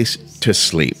place to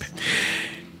sleep.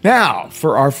 Now,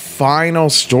 for our final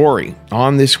story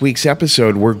on this week's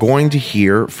episode, we're going to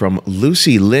hear from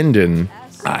Lucy Linden.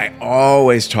 I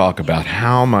always talk about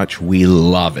how much we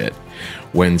love it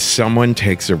when someone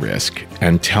takes a risk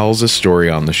and tells a story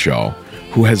on the show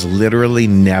who has literally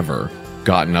never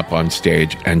gotten up on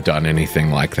stage and done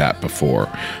anything like that before.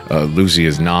 Lucy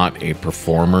is not a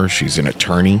performer. She's an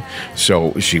attorney.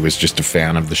 So she was just a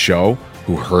fan of the show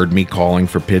who heard me calling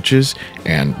for pitches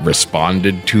and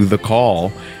responded to the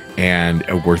call. And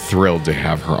we're thrilled to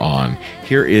have her on.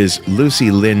 Here is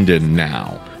Lucy Linden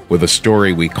now with a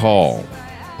story we call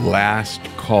Last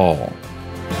Call.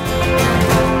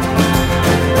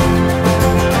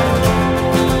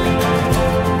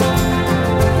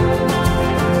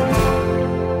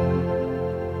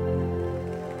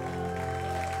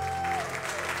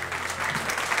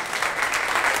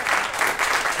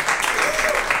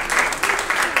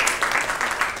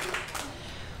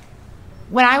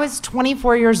 When I was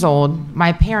 24 years old,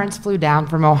 my parents flew down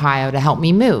from Ohio to help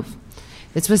me move.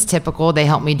 This was typical. They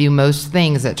helped me do most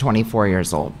things at 24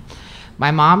 years old.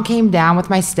 My mom came down with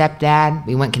my stepdad.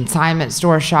 We went consignment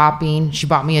store shopping. She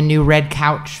bought me a new red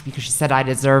couch because she said I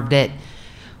deserved it.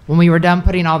 When we were done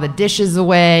putting all the dishes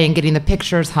away and getting the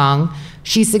pictures hung,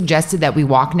 she suggested that we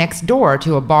walk next door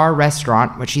to a bar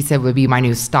restaurant, which she said would be my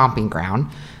new stomping ground.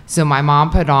 So my mom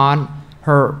put on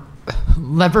her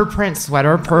leopard print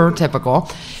sweater, per typical.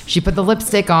 She put the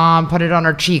lipstick on, put it on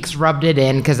her cheeks, rubbed it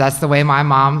in, because that's the way my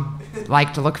mom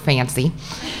liked to look fancy.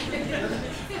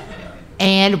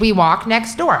 And we walked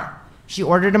next door. She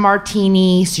ordered a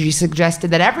martini. She suggested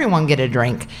that everyone get a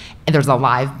drink. And there's a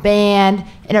live band.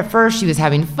 And at first she was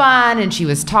having fun and she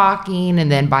was talking.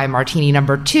 And then by martini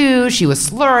number 2, she was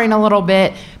slurring a little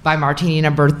bit. By martini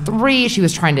number 3, she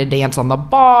was trying to dance on the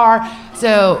bar.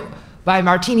 So by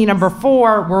martini number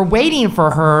 4, we're waiting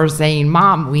for her saying,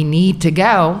 "Mom, we need to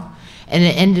go." And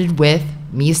it ended with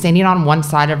me standing on one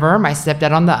side of her, my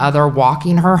stepdad on the other,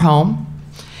 walking her home.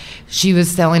 She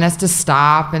was telling us to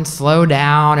stop and slow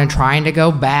down and trying to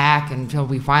go back until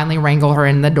we finally wrangle her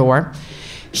in the door.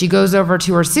 She goes over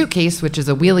to her suitcase, which is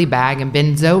a wheelie bag, and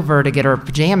bends over to get her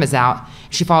pajamas out.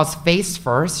 She falls face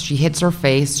first. She hits her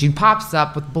face. She pops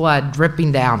up with blood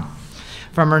dripping down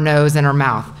from her nose and her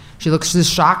mouth. She looks as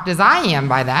shocked as I am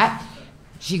by that.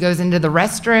 She goes into the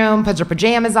restroom, puts her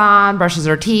pajamas on, brushes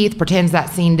her teeth, pretends that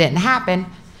scene didn't happen,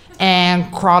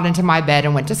 and crawled into my bed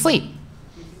and went to sleep.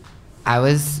 I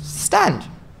was stunned.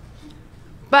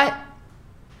 But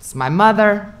it's my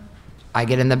mother. I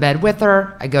get in the bed with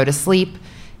her. I go to sleep.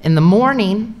 In the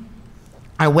morning,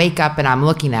 I wake up and I'm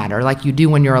looking at her like you do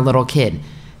when you're a little kid,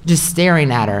 just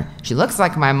staring at her. She looks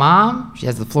like my mom. She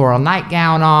has the floral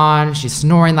nightgown on. She's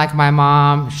snoring like my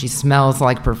mom. She smells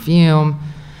like perfume.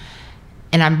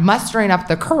 And I'm mustering up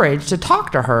the courage to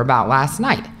talk to her about last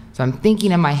night. So I'm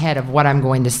thinking in my head of what I'm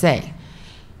going to say.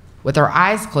 With her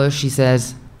eyes closed, she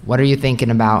says, "What are you thinking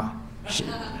about?"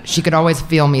 She could always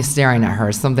feel me staring at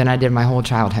her, something I did my whole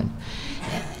childhood.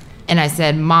 And I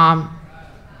said, Mom,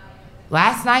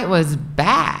 last night was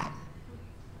bad.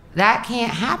 That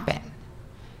can't happen.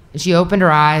 And she opened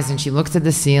her eyes and she looks at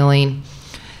the ceiling.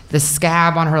 The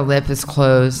scab on her lip is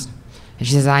closed. And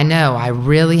she says, I know, I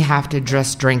really have to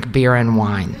just drink beer and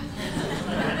wine.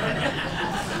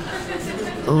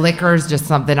 Liquor is just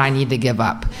something I need to give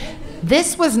up.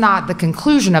 This was not the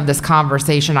conclusion of this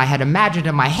conversation I had imagined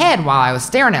in my head while I was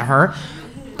staring at her,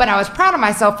 but I was proud of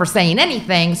myself for saying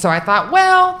anything, so I thought,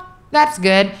 well, that's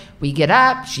good. We get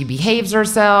up, she behaves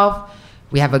herself,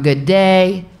 we have a good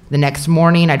day. The next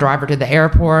morning, I drive her to the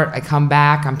airport, I come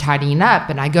back, I'm tidying up,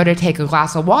 and I go to take a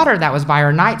glass of water that was by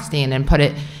her nightstand and put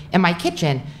it in my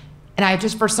kitchen, and I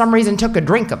just, for some reason, took a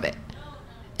drink of it,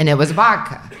 and it was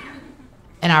vodka.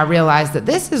 And I realized that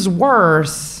this is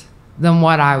worse than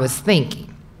what I was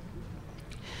thinking.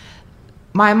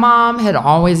 My mom had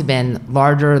always been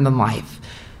larger than life.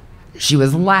 She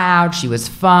was loud, she was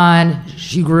fun,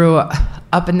 she grew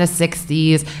up in the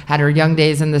 60s, had her young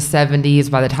days in the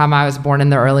 70s. By the time I was born in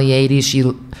the early 80s, she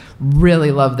really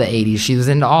loved the 80s. She was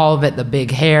into all of it, the big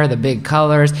hair, the big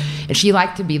colors, and she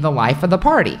liked to be the life of the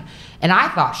party. And I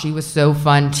thought she was so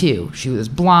fun too. She was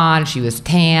blonde, she was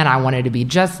tan, I wanted to be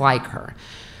just like her.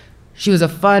 She was a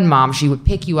fun mom. She would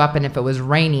pick you up, and if it was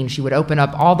raining, she would open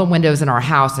up all the windows in our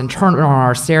house and turn on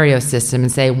our stereo system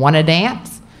and say, "Wanna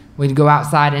dance?" We'd go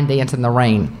outside and dance in the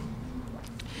rain.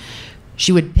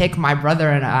 She would pick my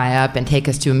brother and I up and take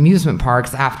us to amusement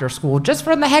parks after school just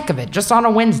for the heck of it, just on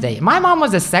a Wednesday. My mom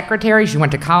was a secretary. She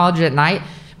went to college at night,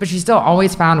 but she still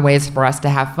always found ways for us to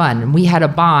have fun, and we had a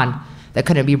bond that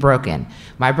couldn't be broken.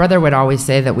 My brother would always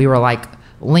say that we were like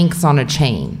links on a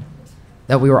chain,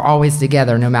 that we were always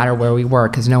together no matter where we were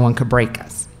because no one could break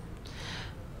us.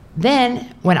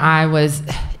 Then, when I was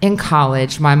in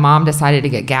college, my mom decided to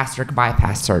get gastric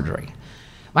bypass surgery.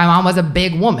 My mom was a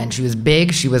big woman. She was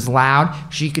big, she was loud,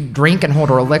 she could drink and hold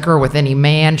her liquor with any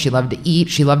man, she loved to eat,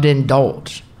 she loved to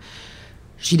indulge.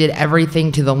 She did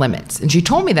everything to the limits. And she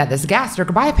told me that this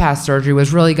gastric bypass surgery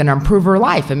was really gonna improve her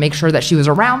life and make sure that she was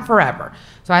around forever.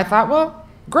 So I thought, well,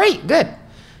 great, good.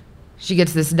 She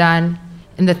gets this done.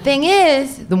 And the thing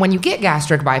is that when you get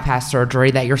gastric bypass surgery,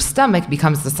 that your stomach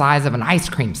becomes the size of an ice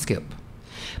cream scoop.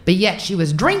 But yet she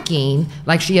was drinking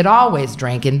like she had always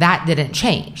drank, and that didn't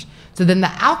change. So then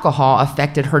the alcohol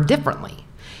affected her differently.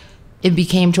 It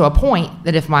became to a point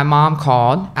that if my mom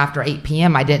called after 8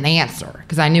 p.m., I didn't answer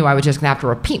because I knew I was just gonna have to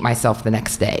repeat myself the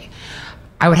next day.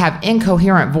 I would have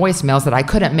incoherent voicemails that I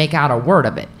couldn't make out a word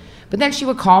of it. But then she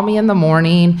would call me in the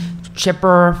morning,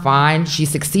 chipper, fine. She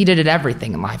succeeded at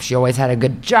everything in life. She always had a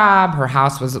good job. Her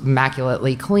house was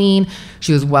immaculately clean.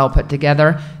 She was well put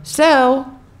together. So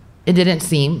it didn't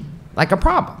seem like a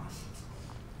problem.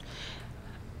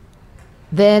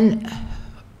 Then,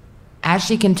 as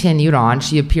she continued on,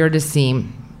 she appeared to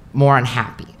seem more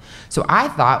unhappy. So I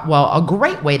thought, well, a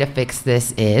great way to fix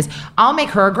this is I'll make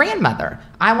her a grandmother.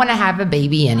 I want to have a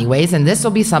baby anyways, and this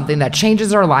will be something that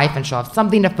changes her life, and she'll have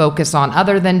something to focus on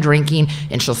other than drinking,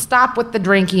 and she'll stop with the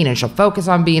drinking, and she'll focus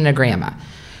on being a grandma.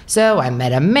 So I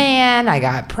met a man, I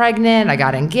got pregnant, I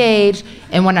got engaged,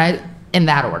 and in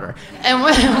that order. And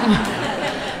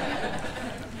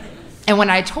when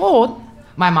I told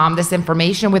my mom this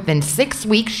information, within 6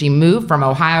 weeks, she moved from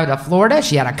Ohio to Florida.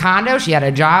 She had a condo, she had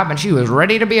a job, and she was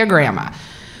ready to be a grandma.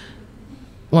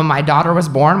 When my daughter was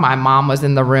born, my mom was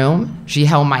in the room. She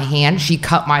held my hand. She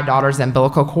cut my daughter's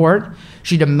umbilical cord.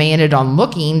 She demanded on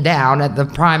looking down at the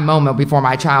prime moment before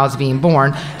my child's being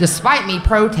born, despite me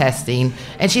protesting.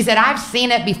 And she said, "I've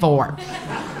seen it before."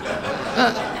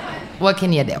 What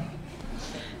can you do?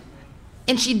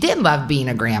 And she did love being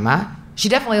a grandma. She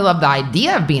definitely loved the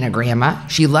idea of being a grandma.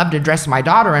 She loved to dress my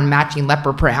daughter in matching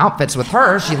leopard print outfits with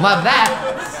her. She loved that.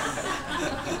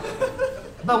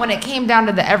 But when it came down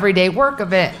to the everyday work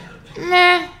of it,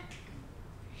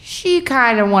 she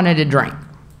kind of wanted to drink.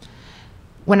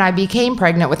 When I became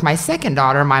pregnant with my second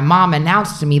daughter, my mom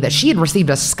announced to me that she had received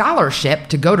a scholarship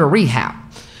to go to rehab.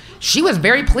 She was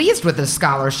very pleased with this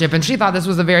scholarship, and she thought this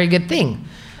was a very good thing.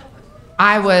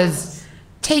 I was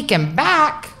taken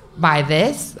back by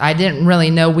this. I didn't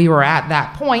really know we were at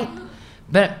that point,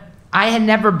 but I had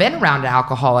never been around an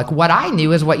alcoholic. What I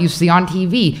knew is what you see on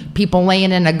TV, people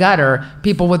laying in a gutter,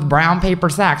 people with brown paper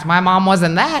sacks. My mom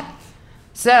wasn't that.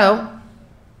 So,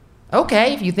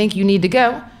 okay, if you think you need to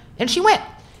go. And she went.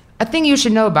 A thing you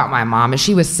should know about my mom is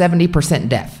she was 70%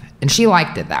 deaf, and she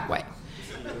liked it that way.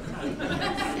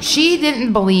 She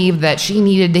didn't believe that she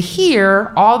needed to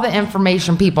hear all the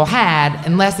information people had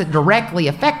unless it directly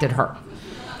affected her.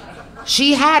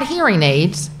 She had hearing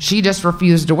aids, she just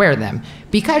refused to wear them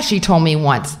because she told me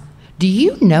once, "Do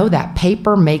you know that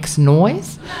paper makes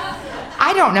noise?" I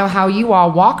I don't know how you all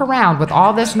walk around with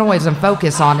all this noise and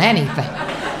focus on anything.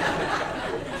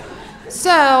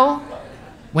 So,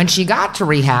 when she got to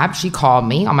rehab, she called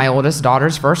me on my oldest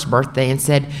daughter's first birthday and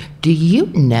said, "Do you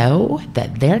know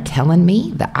that they're telling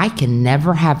me that I can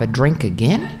never have a drink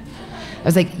again?" I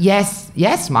was like,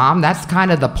 yes, Mom, that's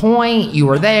kind of the point. You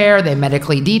were there, they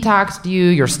medically detoxed you,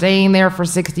 you're staying there for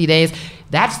 60 days.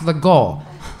 That's the goal.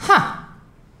 Huh.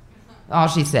 All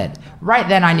she said. Right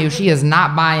then I knew she is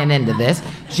not buying into this.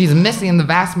 She's missing the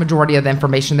vast majority of the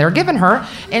information they're giving her,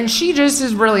 and she just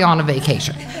is really on a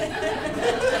vacation.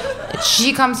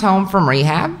 She comes home from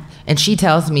rehab, and she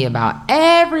tells me about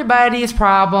everybody's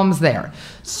problems there.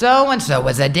 So-and-so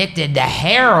was addicted to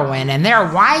heroin, and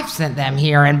their wife sent them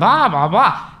here, and blah, blah,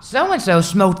 blah. So-and-so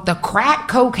smoked the crack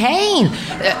cocaine.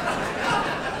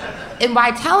 And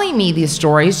by telling me these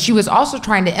stories, she was also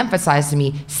trying to emphasize to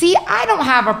me, see, I don't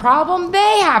have a problem.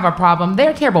 They have a problem.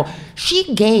 They're terrible.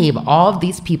 She gave all of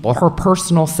these people her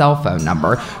personal cell phone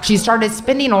number. She started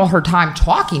spending all her time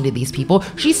talking to these people.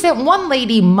 She sent one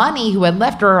lady money who had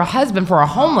left her husband for a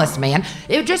homeless man.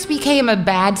 It just became a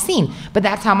bad scene. But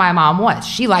that's how my mom was.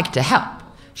 She liked to help.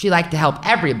 She liked to help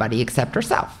everybody except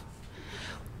herself.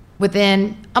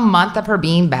 Within a month of her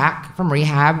being back from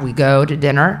rehab, we go to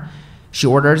dinner. She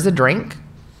orders a drink,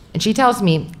 and she tells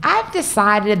me, I've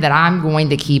decided that I'm going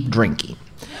to keep drinking.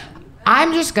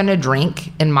 I'm just going to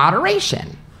drink in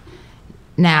moderation.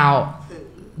 Now,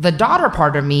 the daughter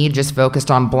part of me just focused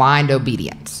on blind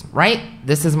obedience, right?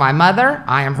 This is my mother.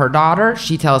 I am her daughter.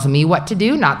 She tells me what to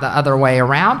do, not the other way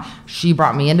around. She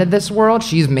brought me into this world.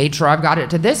 She's made sure I've got it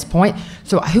to this point.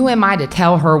 So who am I to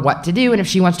tell her what to do? And if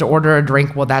she wants to order a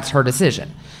drink, well, that's her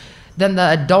decision. Then the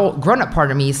adult grown-up part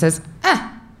of me says,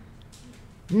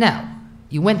 no,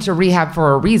 you went to rehab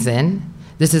for a reason.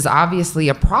 This is obviously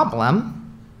a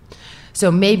problem. So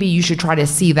maybe you should try to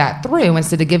see that through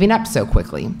instead of giving up so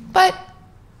quickly. But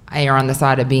I err on the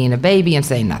side of being a baby and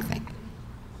say nothing.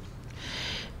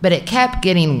 But it kept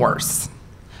getting worse.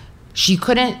 She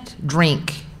couldn't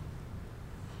drink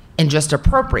in just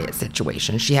appropriate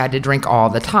situations. She had to drink all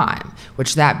the time,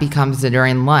 which that becomes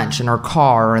during lunch in her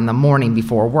car or in the morning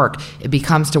before work. It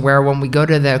becomes to where when we go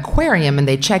to the aquarium and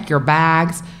they check your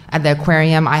bags at the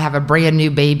aquarium, I have a brand new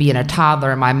baby and a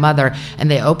toddler and my mother, and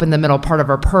they open the middle part of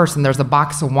her purse and there's a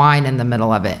box of wine in the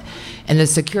middle of it. And the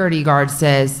security guard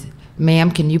says, "Ma'am,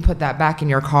 can you put that back in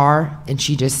your car?" And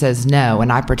she just says no,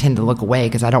 and I pretend to look away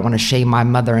because I don't want to shame my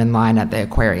mother in line at the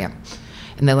aquarium.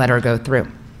 And they let her go through.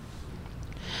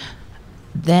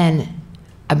 Then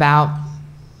when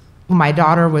my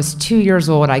daughter was 2 years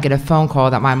old, I get a phone call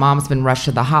that my mom's been rushed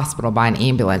to the hospital by an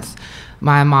ambulance.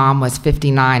 My mom was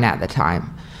 59 at the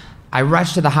time. I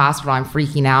rush to the hospital, I'm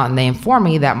freaking out, and they inform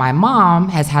me that my mom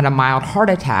has had a mild heart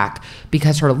attack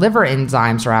because her liver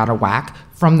enzymes are out of whack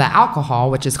from the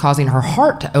alcohol, which is causing her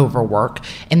heart to overwork,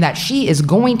 and that she is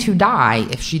going to die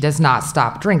if she does not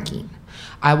stop drinking.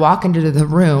 I walk into the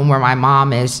room where my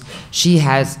mom is. She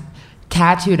has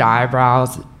tattooed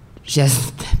eyebrows, she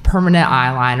has permanent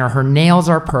eyeliner, her nails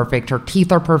are perfect, her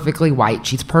teeth are perfectly white,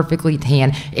 she's perfectly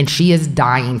tan, and she is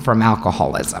dying from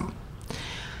alcoholism.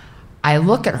 I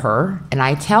look at her and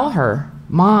I tell her,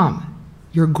 "Mom,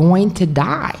 you're going to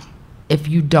die if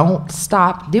you don't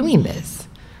stop doing this."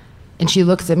 And she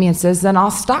looks at me and says, "Then I'll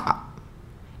stop."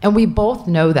 And we both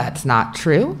know that's not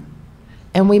true,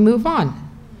 and we move on.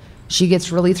 She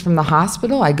gets released from the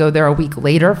hospital. I go there a week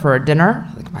later for a dinner,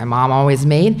 like my mom always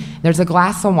made. There's a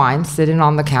glass of wine sitting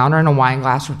on the counter and a wine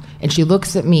glass, and she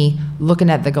looks at me, looking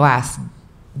at the glass,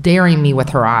 daring me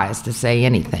with her eyes to say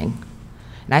anything.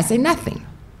 And I say nothing.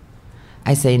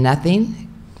 I say nothing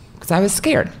because I was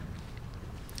scared.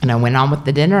 And I went on with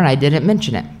the dinner and I didn't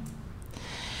mention it.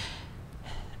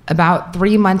 About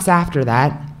 3 months after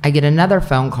that, I get another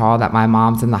phone call that my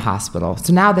mom's in the hospital.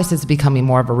 So now this is becoming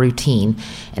more of a routine.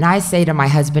 And I say to my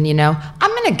husband, I'm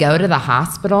going to go to the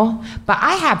hospital, but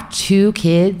I have 2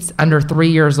 kids under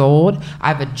 3 years old. I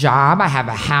have a job, I have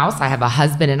a house, I have a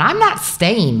husband, and I'm not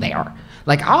staying there.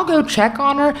 Like, I'll go check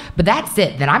on her, but that's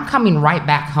it. Then I'm coming right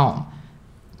back home.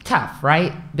 Tough,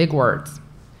 right? Big words.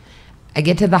 I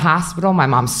get to the hospital, my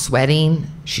mom's sweating,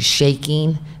 she's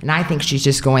shaking, and I think she's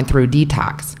just going through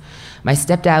detox. My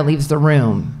stepdad leaves the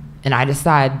room, and I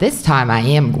decide this time I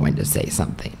am going to say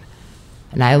something.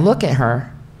 And I look at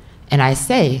her, and I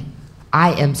say,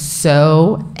 "I am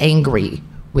so angry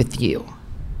with you.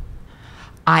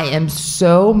 I am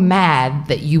so mad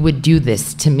that you would do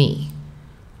this to me.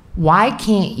 Why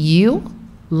can't you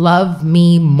love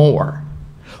me more?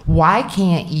 Why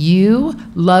can't you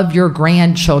love your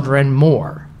grandchildren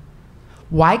more?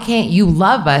 Why can't you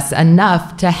love us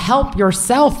enough to help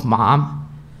yourself, Mom?"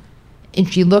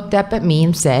 And she looked up at me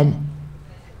and said,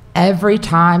 "Every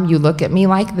time you look at me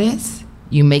like this,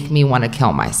 you make me want to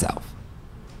kill myself."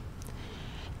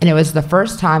 And it was the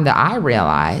first time that I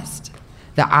realized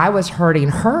that I was hurting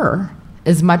her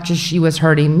as much as she was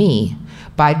hurting me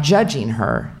by judging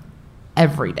her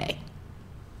every day.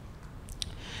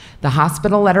 The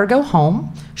hospital let her go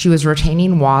home. She was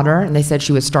retaining water, and they said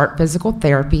she would start physical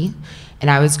therapy,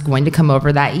 and I was going to come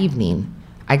over that evening.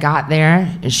 I got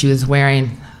there, and she was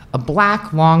wearing a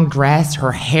black long dress.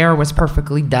 Her hair was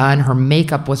perfectly done. Her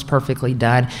makeup was perfectly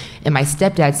done. And my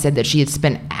stepdad said that she had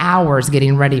spent hours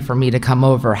getting ready for me to come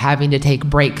over, having to take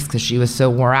breaks because she was so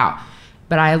wore out.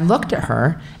 But I looked at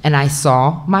her, and I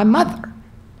saw my mother.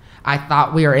 I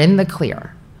thought we were in the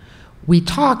clear. We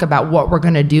talk about what we're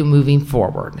going to do moving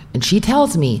forward. And she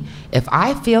tells me, if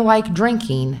I feel like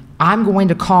drinking, I'm going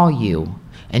to call you,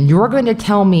 and you're going to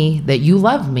tell me that you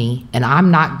love me, and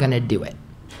I'm not going to do it.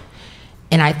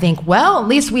 And I think, well, at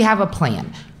least we have a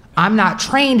plan. I'm not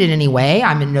trained in any way.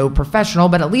 I'm no professional,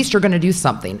 but at least you're going to do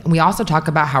something. And we also talk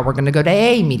about how we're going to go to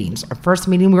AA meetings. Our first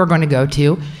meeting we were going to go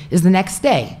to is the next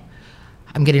day.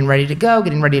 I'm getting ready to go,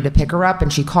 getting ready to pick her up,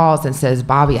 and she calls and says,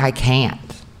 "Bobby, I can't."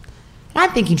 And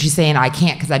I'm thinking she's saying I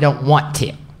can't because I don't want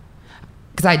to,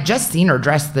 because I'd just seen her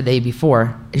dressed the day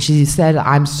before. And she said,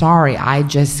 "I'm sorry, I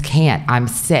just can't. I'm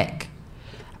sick."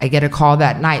 I get a call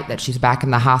that night that she's back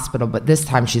in the hospital, but this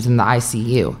time she's in the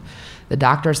ICU. The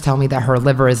doctors tell me that her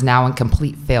liver is now in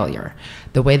complete failure.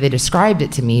 The way they described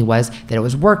it to me was that it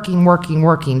was working,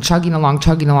 chugging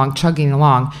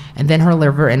along, and then her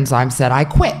liver enzyme said, "I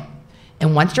quit."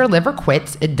 And once your liver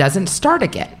quits, it doesn't start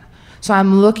again. So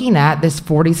I'm looking at this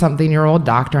 40-something-year-old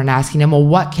doctor and asking him, well,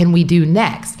 what can we do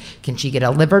next? Can she get a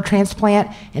liver transplant?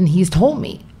 And he's told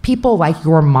me, people like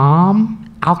your mom,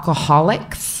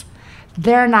 alcoholics,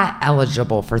 they're not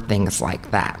eligible for things like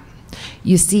that.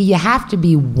 You see, you have to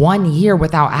be 1 year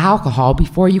without alcohol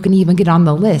before you can even get on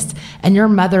the list. And your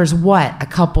mother's what, a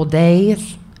couple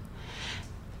days?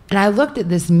 And I looked at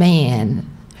this man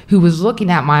who was looking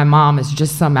at my mom as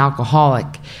just some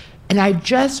alcoholic. And I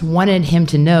just wanted him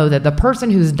to know that the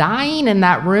person who's dying in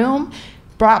that room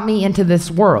brought me into this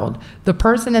world. The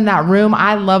person in that room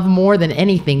I love more than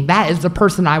anything. That is the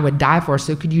person I would die for.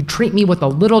 So could you treat me with a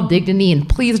little dignity and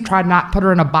please try not put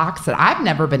her in a box that I've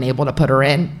never been able to put her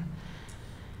in?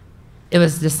 It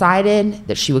was decided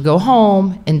that she would go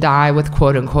home and die with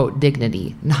quote unquote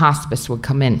dignity, and hospice would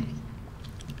come in.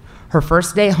 Her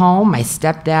first day home, my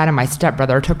stepdad and my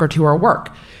stepbrother took her to her work,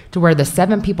 to where the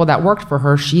 7 people that worked for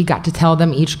her, she got to tell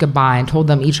them each goodbye and told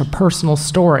them each a personal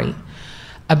story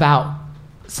about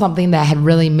something that had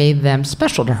really made them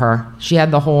special to her. She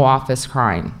had the whole office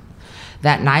crying.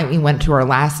 That night we went to her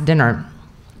last dinner.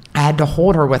 I had to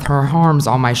hold her with her arms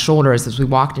on my shoulders as we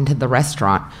walked into the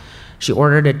restaurant. She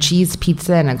ordered a cheese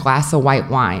pizza and a glass of white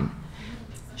wine.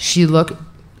 She looked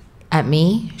at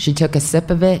me, she took a sip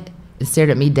of it, and stared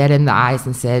at me dead in the eyes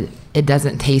and said, "It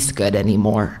doesn't taste good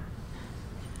anymore,"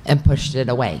 and pushed it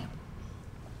away.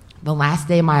 The last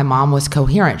day my mom was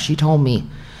coherent, she told me,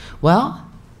 "Well,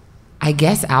 I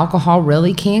guess alcohol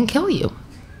really can kill you."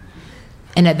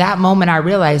 And at that moment I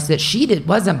realized that she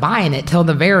wasn't buying it till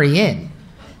the very end.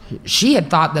 She had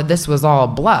thought that this was all a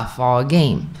bluff, all a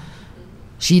game.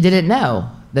 She didn't know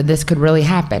that this could really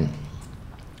happen.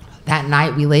 That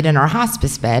night we laid in our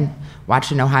hospice bed,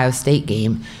 watched an Ohio State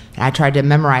game, and I tried to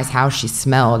memorize how she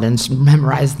smelled and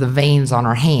memorize the veins on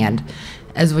her hand.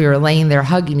 As we were laying there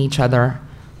hugging each other,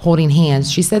 holding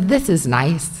hands, she said, "This is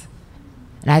nice."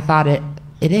 And I thought it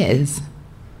is.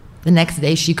 The next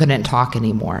day she couldn't talk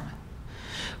anymore.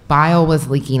 Bile was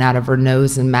leaking out of her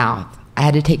nose and mouth. I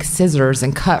had to take scissors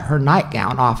and cut her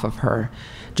nightgown off of her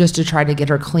just to try to get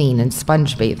her clean and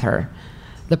sponge bathe her.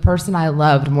 The person I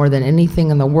loved more than anything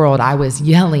in the world, I was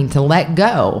yelling to let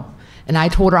go. And I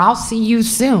told her, "I'll see you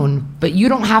soon, but you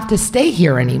don't have to stay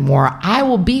here anymore. I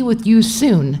will be with you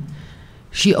soon."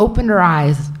 She opened her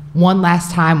eyes one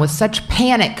last time with such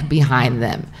panic behind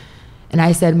them. And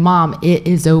I said, "Mom, it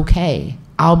is okay.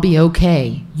 I'll be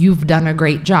okay. You've done a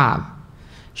great job."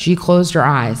 She closed her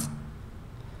eyes.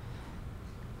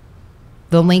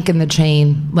 The link in the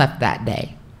chain left that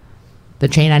day. The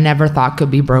chain I never thought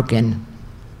could be broken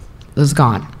was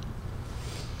gone.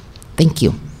 Thank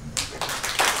you.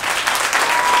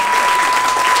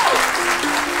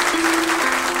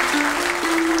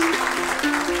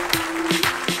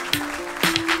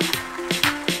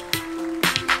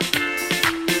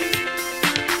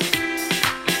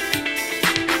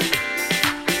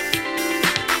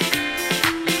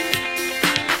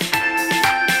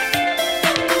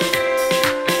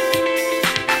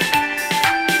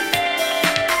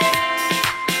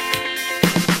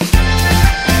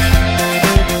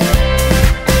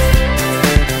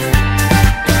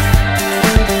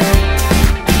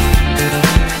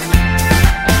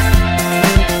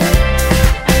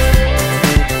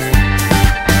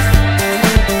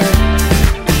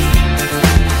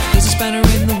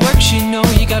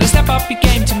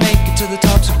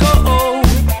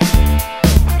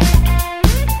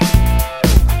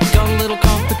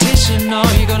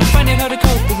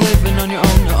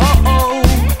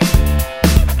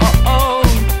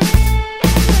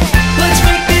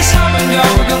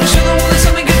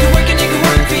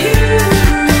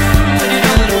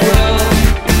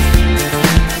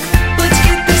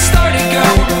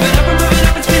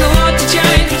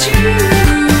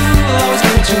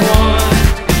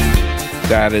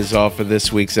 that is all for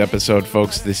this week's episode,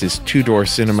 folks. This is Two Door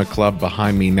Cinema Club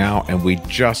behind me now, and we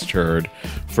just heard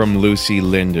from Lucy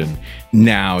Linden.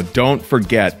 Now, don't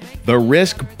forget, the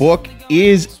Risk book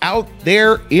is out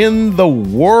there in the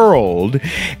world,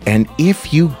 and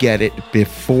if you get it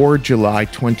before July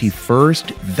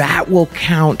 21st, that will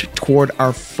count toward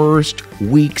our first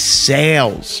week's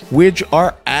sales, which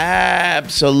are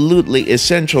absolutely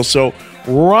essential. So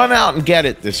run out and get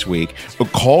it this week.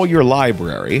 But call your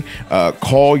library,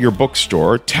 call your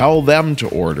bookstore, tell them to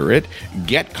order it,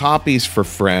 get copies for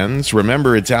friends.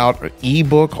 Remember, it's out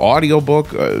ebook, audiobook,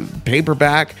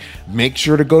 paperback. Make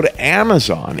sure to go to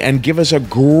Amazon and give us a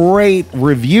great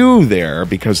review there,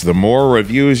 because the more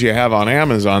reviews you have on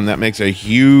Amazon, that makes a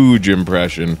huge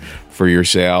impression for your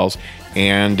sales.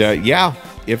 And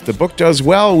if the book does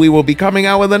well, we will be coming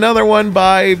out with another one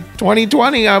by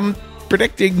 2020, I'm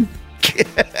predicting.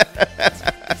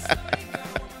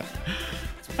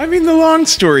 I mean, the long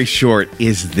story short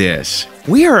is this.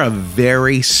 We are a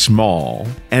very small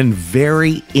and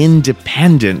very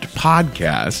independent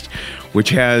podcast,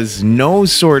 which has no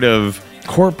sort of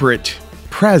corporate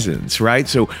presence, right?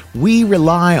 So we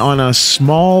rely on a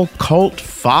small cult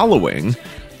following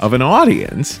of an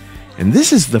audience, and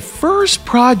this is the first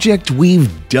project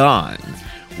we've done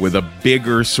with a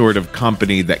bigger sort of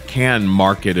company that can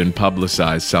market and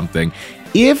publicize something.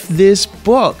 If this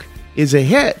book is a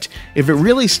hit, if it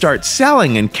really starts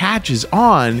selling and catches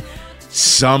on,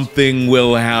 something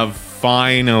will have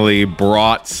finally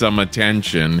brought some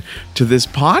attention to this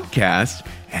podcast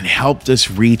and helped us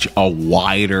reach a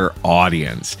wider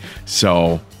audience.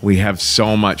 So we have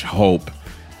so much hope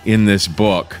in this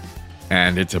book,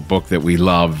 and it's a book that we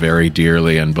love very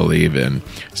dearly and believe in.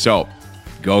 So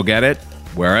go get it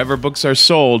wherever books are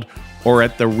sold or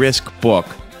at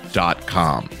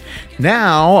theriskbook.com.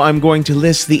 Now I'm going to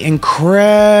list the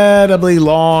incredibly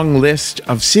long list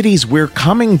of cities we're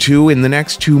coming to in the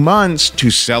next 2 months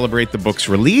to celebrate the book's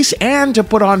release and to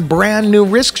put on brand new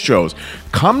Risk shows.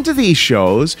 Come to these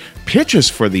shows, pitch us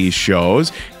for these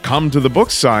shows, come to the book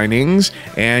signings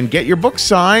and get your book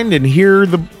signed and hear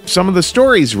some of the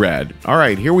stories read. All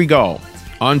right, here we go.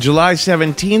 On July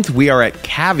 17th, we are at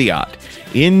Caveat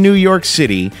in New York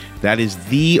City. That is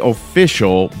the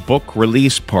official book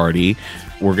release party.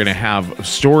 We're going to have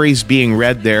stories being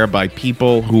read there by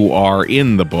people who are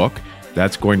in the book.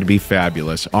 That's going to be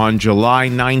fabulous. On July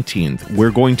 19th,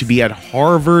 we're going to be at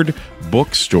Harvard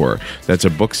Bookstore. That's a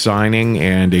book signing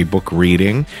and a book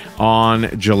reading. On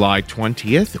July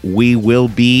 20th, we will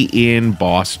be in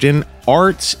Boston.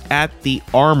 Arts at the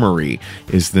Armory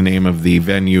is the name of the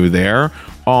venue there.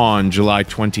 On July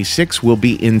 26th, we'll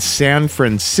be in San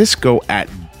Francisco at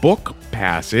Book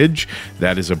Passage.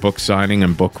 That is a book signing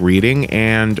and book reading.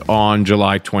 And on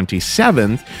July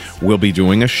 27th, we'll be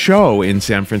doing a show in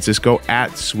San Francisco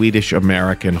at Swedish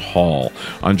American Hall.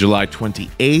 On July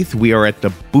 28th, we are at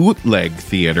the Bootleg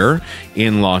Theater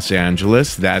in Los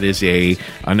Angeles. That is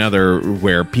another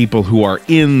where people who are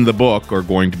in the book are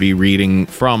going to be reading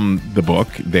from the book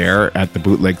there at the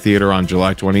Bootleg Theater on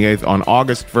July 28th. On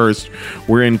August 1st,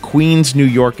 we're in Queens, New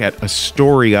York at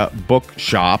Astoria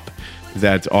Bookshop.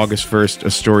 That's August 1st,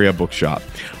 Astoria Bookshop.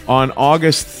 On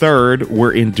August 3rd,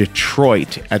 we're in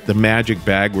Detroit at the Magic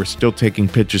Bag. We're still taking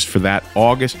pictures for that.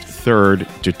 August 3rd,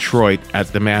 Detroit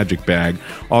at the Magic Bag.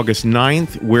 August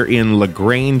 9th, we're in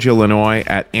LaGrange, Illinois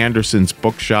at Anderson's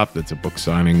Bookshop. That's a book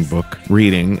signing, book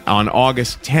reading. On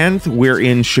August 10th, we're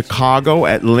in Chicago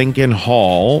at Lincoln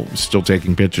Hall. Still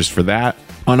taking pictures for that.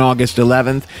 On August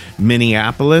 11th,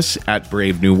 Minneapolis at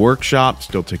Brave New Workshop.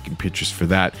 Still taking pictures for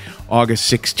that.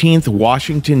 August 16th,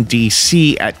 Washington,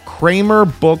 D.C. at Kramer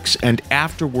Books and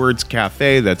Afterwards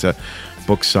Cafe. That's a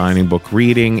book signing, book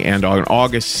reading. And on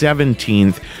August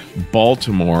 17th,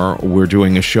 Baltimore, we're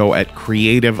doing a show at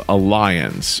Creative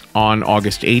Alliance. On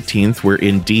August 18th, we're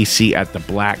in D.C. at the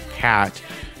Black Cat,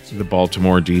 the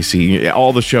Baltimore, D.C.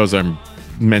 All the shows I'm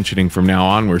mentioning from now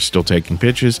on, we're still taking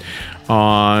pictures.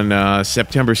 On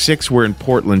September 6th, we're in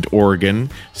Portland,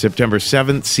 Oregon. September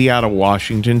 7th, Seattle,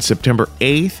 Washington. September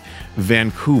 8th,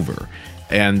 Vancouver.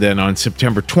 And then on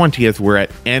September 20th, we're at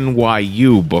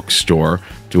NYU Bookstore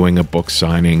doing a book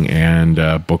signing and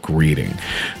book reading.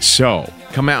 So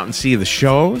come out and see the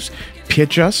shows.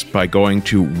 Pitch us by going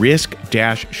to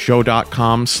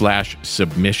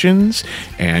risk-show.com/submissions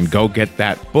and go get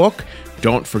that book.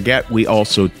 Don't forget, we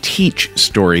also teach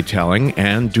storytelling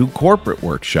and do corporate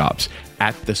workshops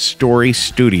at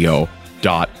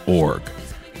thestorystudio.org.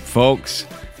 Folks,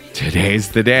 today's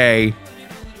the day.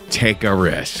 Take a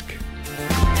risk.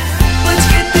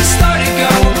 Let's get this started, go.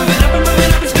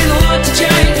 Moving up, it's been a lot to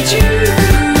change. You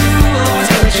always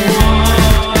got what you want.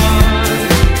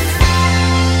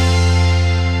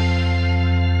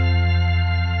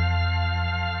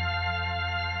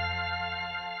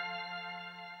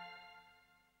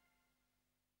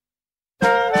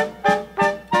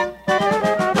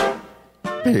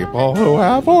 People who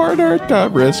have ordered the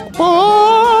Risk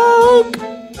book.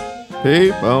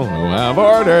 People who have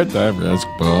ordered the Risk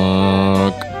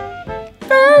book.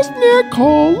 There's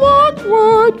Nicole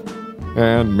Lockwood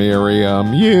and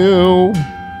Miriam Yu.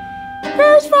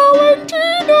 There's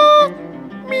Valentina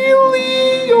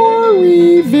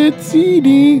Miliori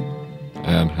Vizzini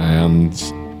and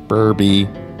Hans Burby.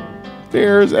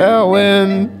 There's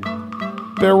Ellen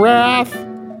Barath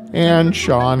and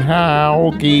Sean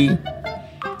Hauge.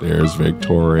 There's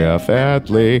Victoria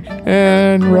Fadley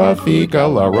and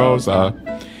Rafika La Rosa.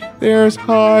 There's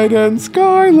Hyde and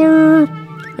Skylar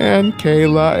and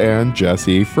Kayla and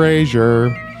Jesse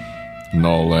Frazier.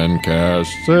 Nolan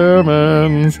Cash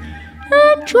Simmons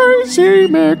and Tracy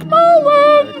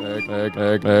McMullen.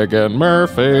 Megan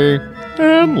Murphy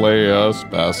and Leah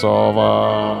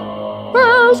Spesova.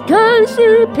 There's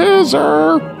Casey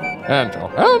Pizzer and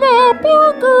Johanna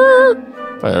Parker.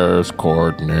 There's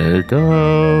Courtney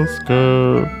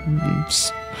Gaskins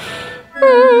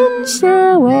and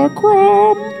Sarah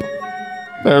Crump.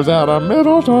 There's Adam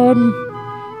Middleton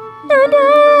and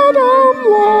Adam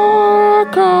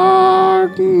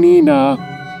Lacognina.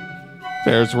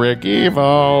 There's Rick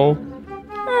Evo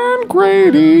and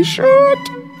Grady Schutt.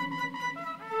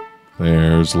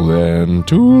 There's Lynn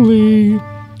Tooley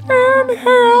and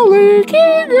Hallie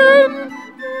Keegan.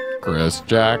 Chris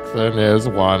Jackson is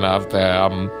one of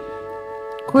them.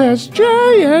 Chris J.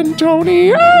 and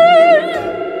Tony A.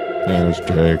 There's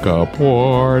Jacob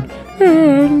Ward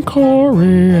and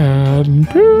Corey and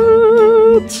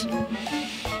Pitts.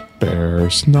 Bear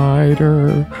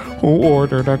Snyder, who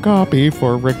ordered a copy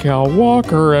for Raquel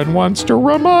Walker and wants to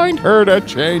remind her to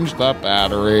change the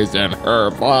batteries in her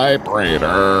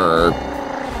vibrator.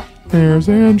 There's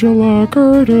Angela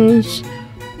Curtis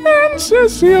and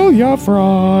Cecilia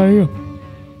Fry.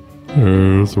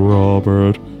 There's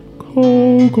Robert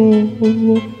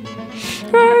Kogel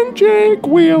and Jake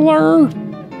Wheeler.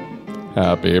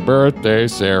 Happy birthday,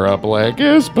 Sarah Blake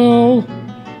Isbell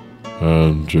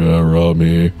and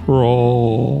Jeremy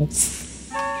Ross.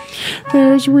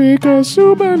 There's Rika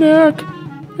Subanek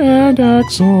and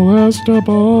Axel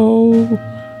Estebal.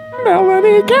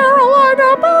 Melanie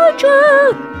Carolina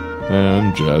Berger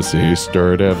and Jesse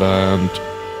Sturdivant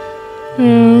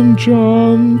and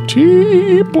John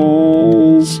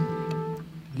Teebles.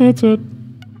 That's it.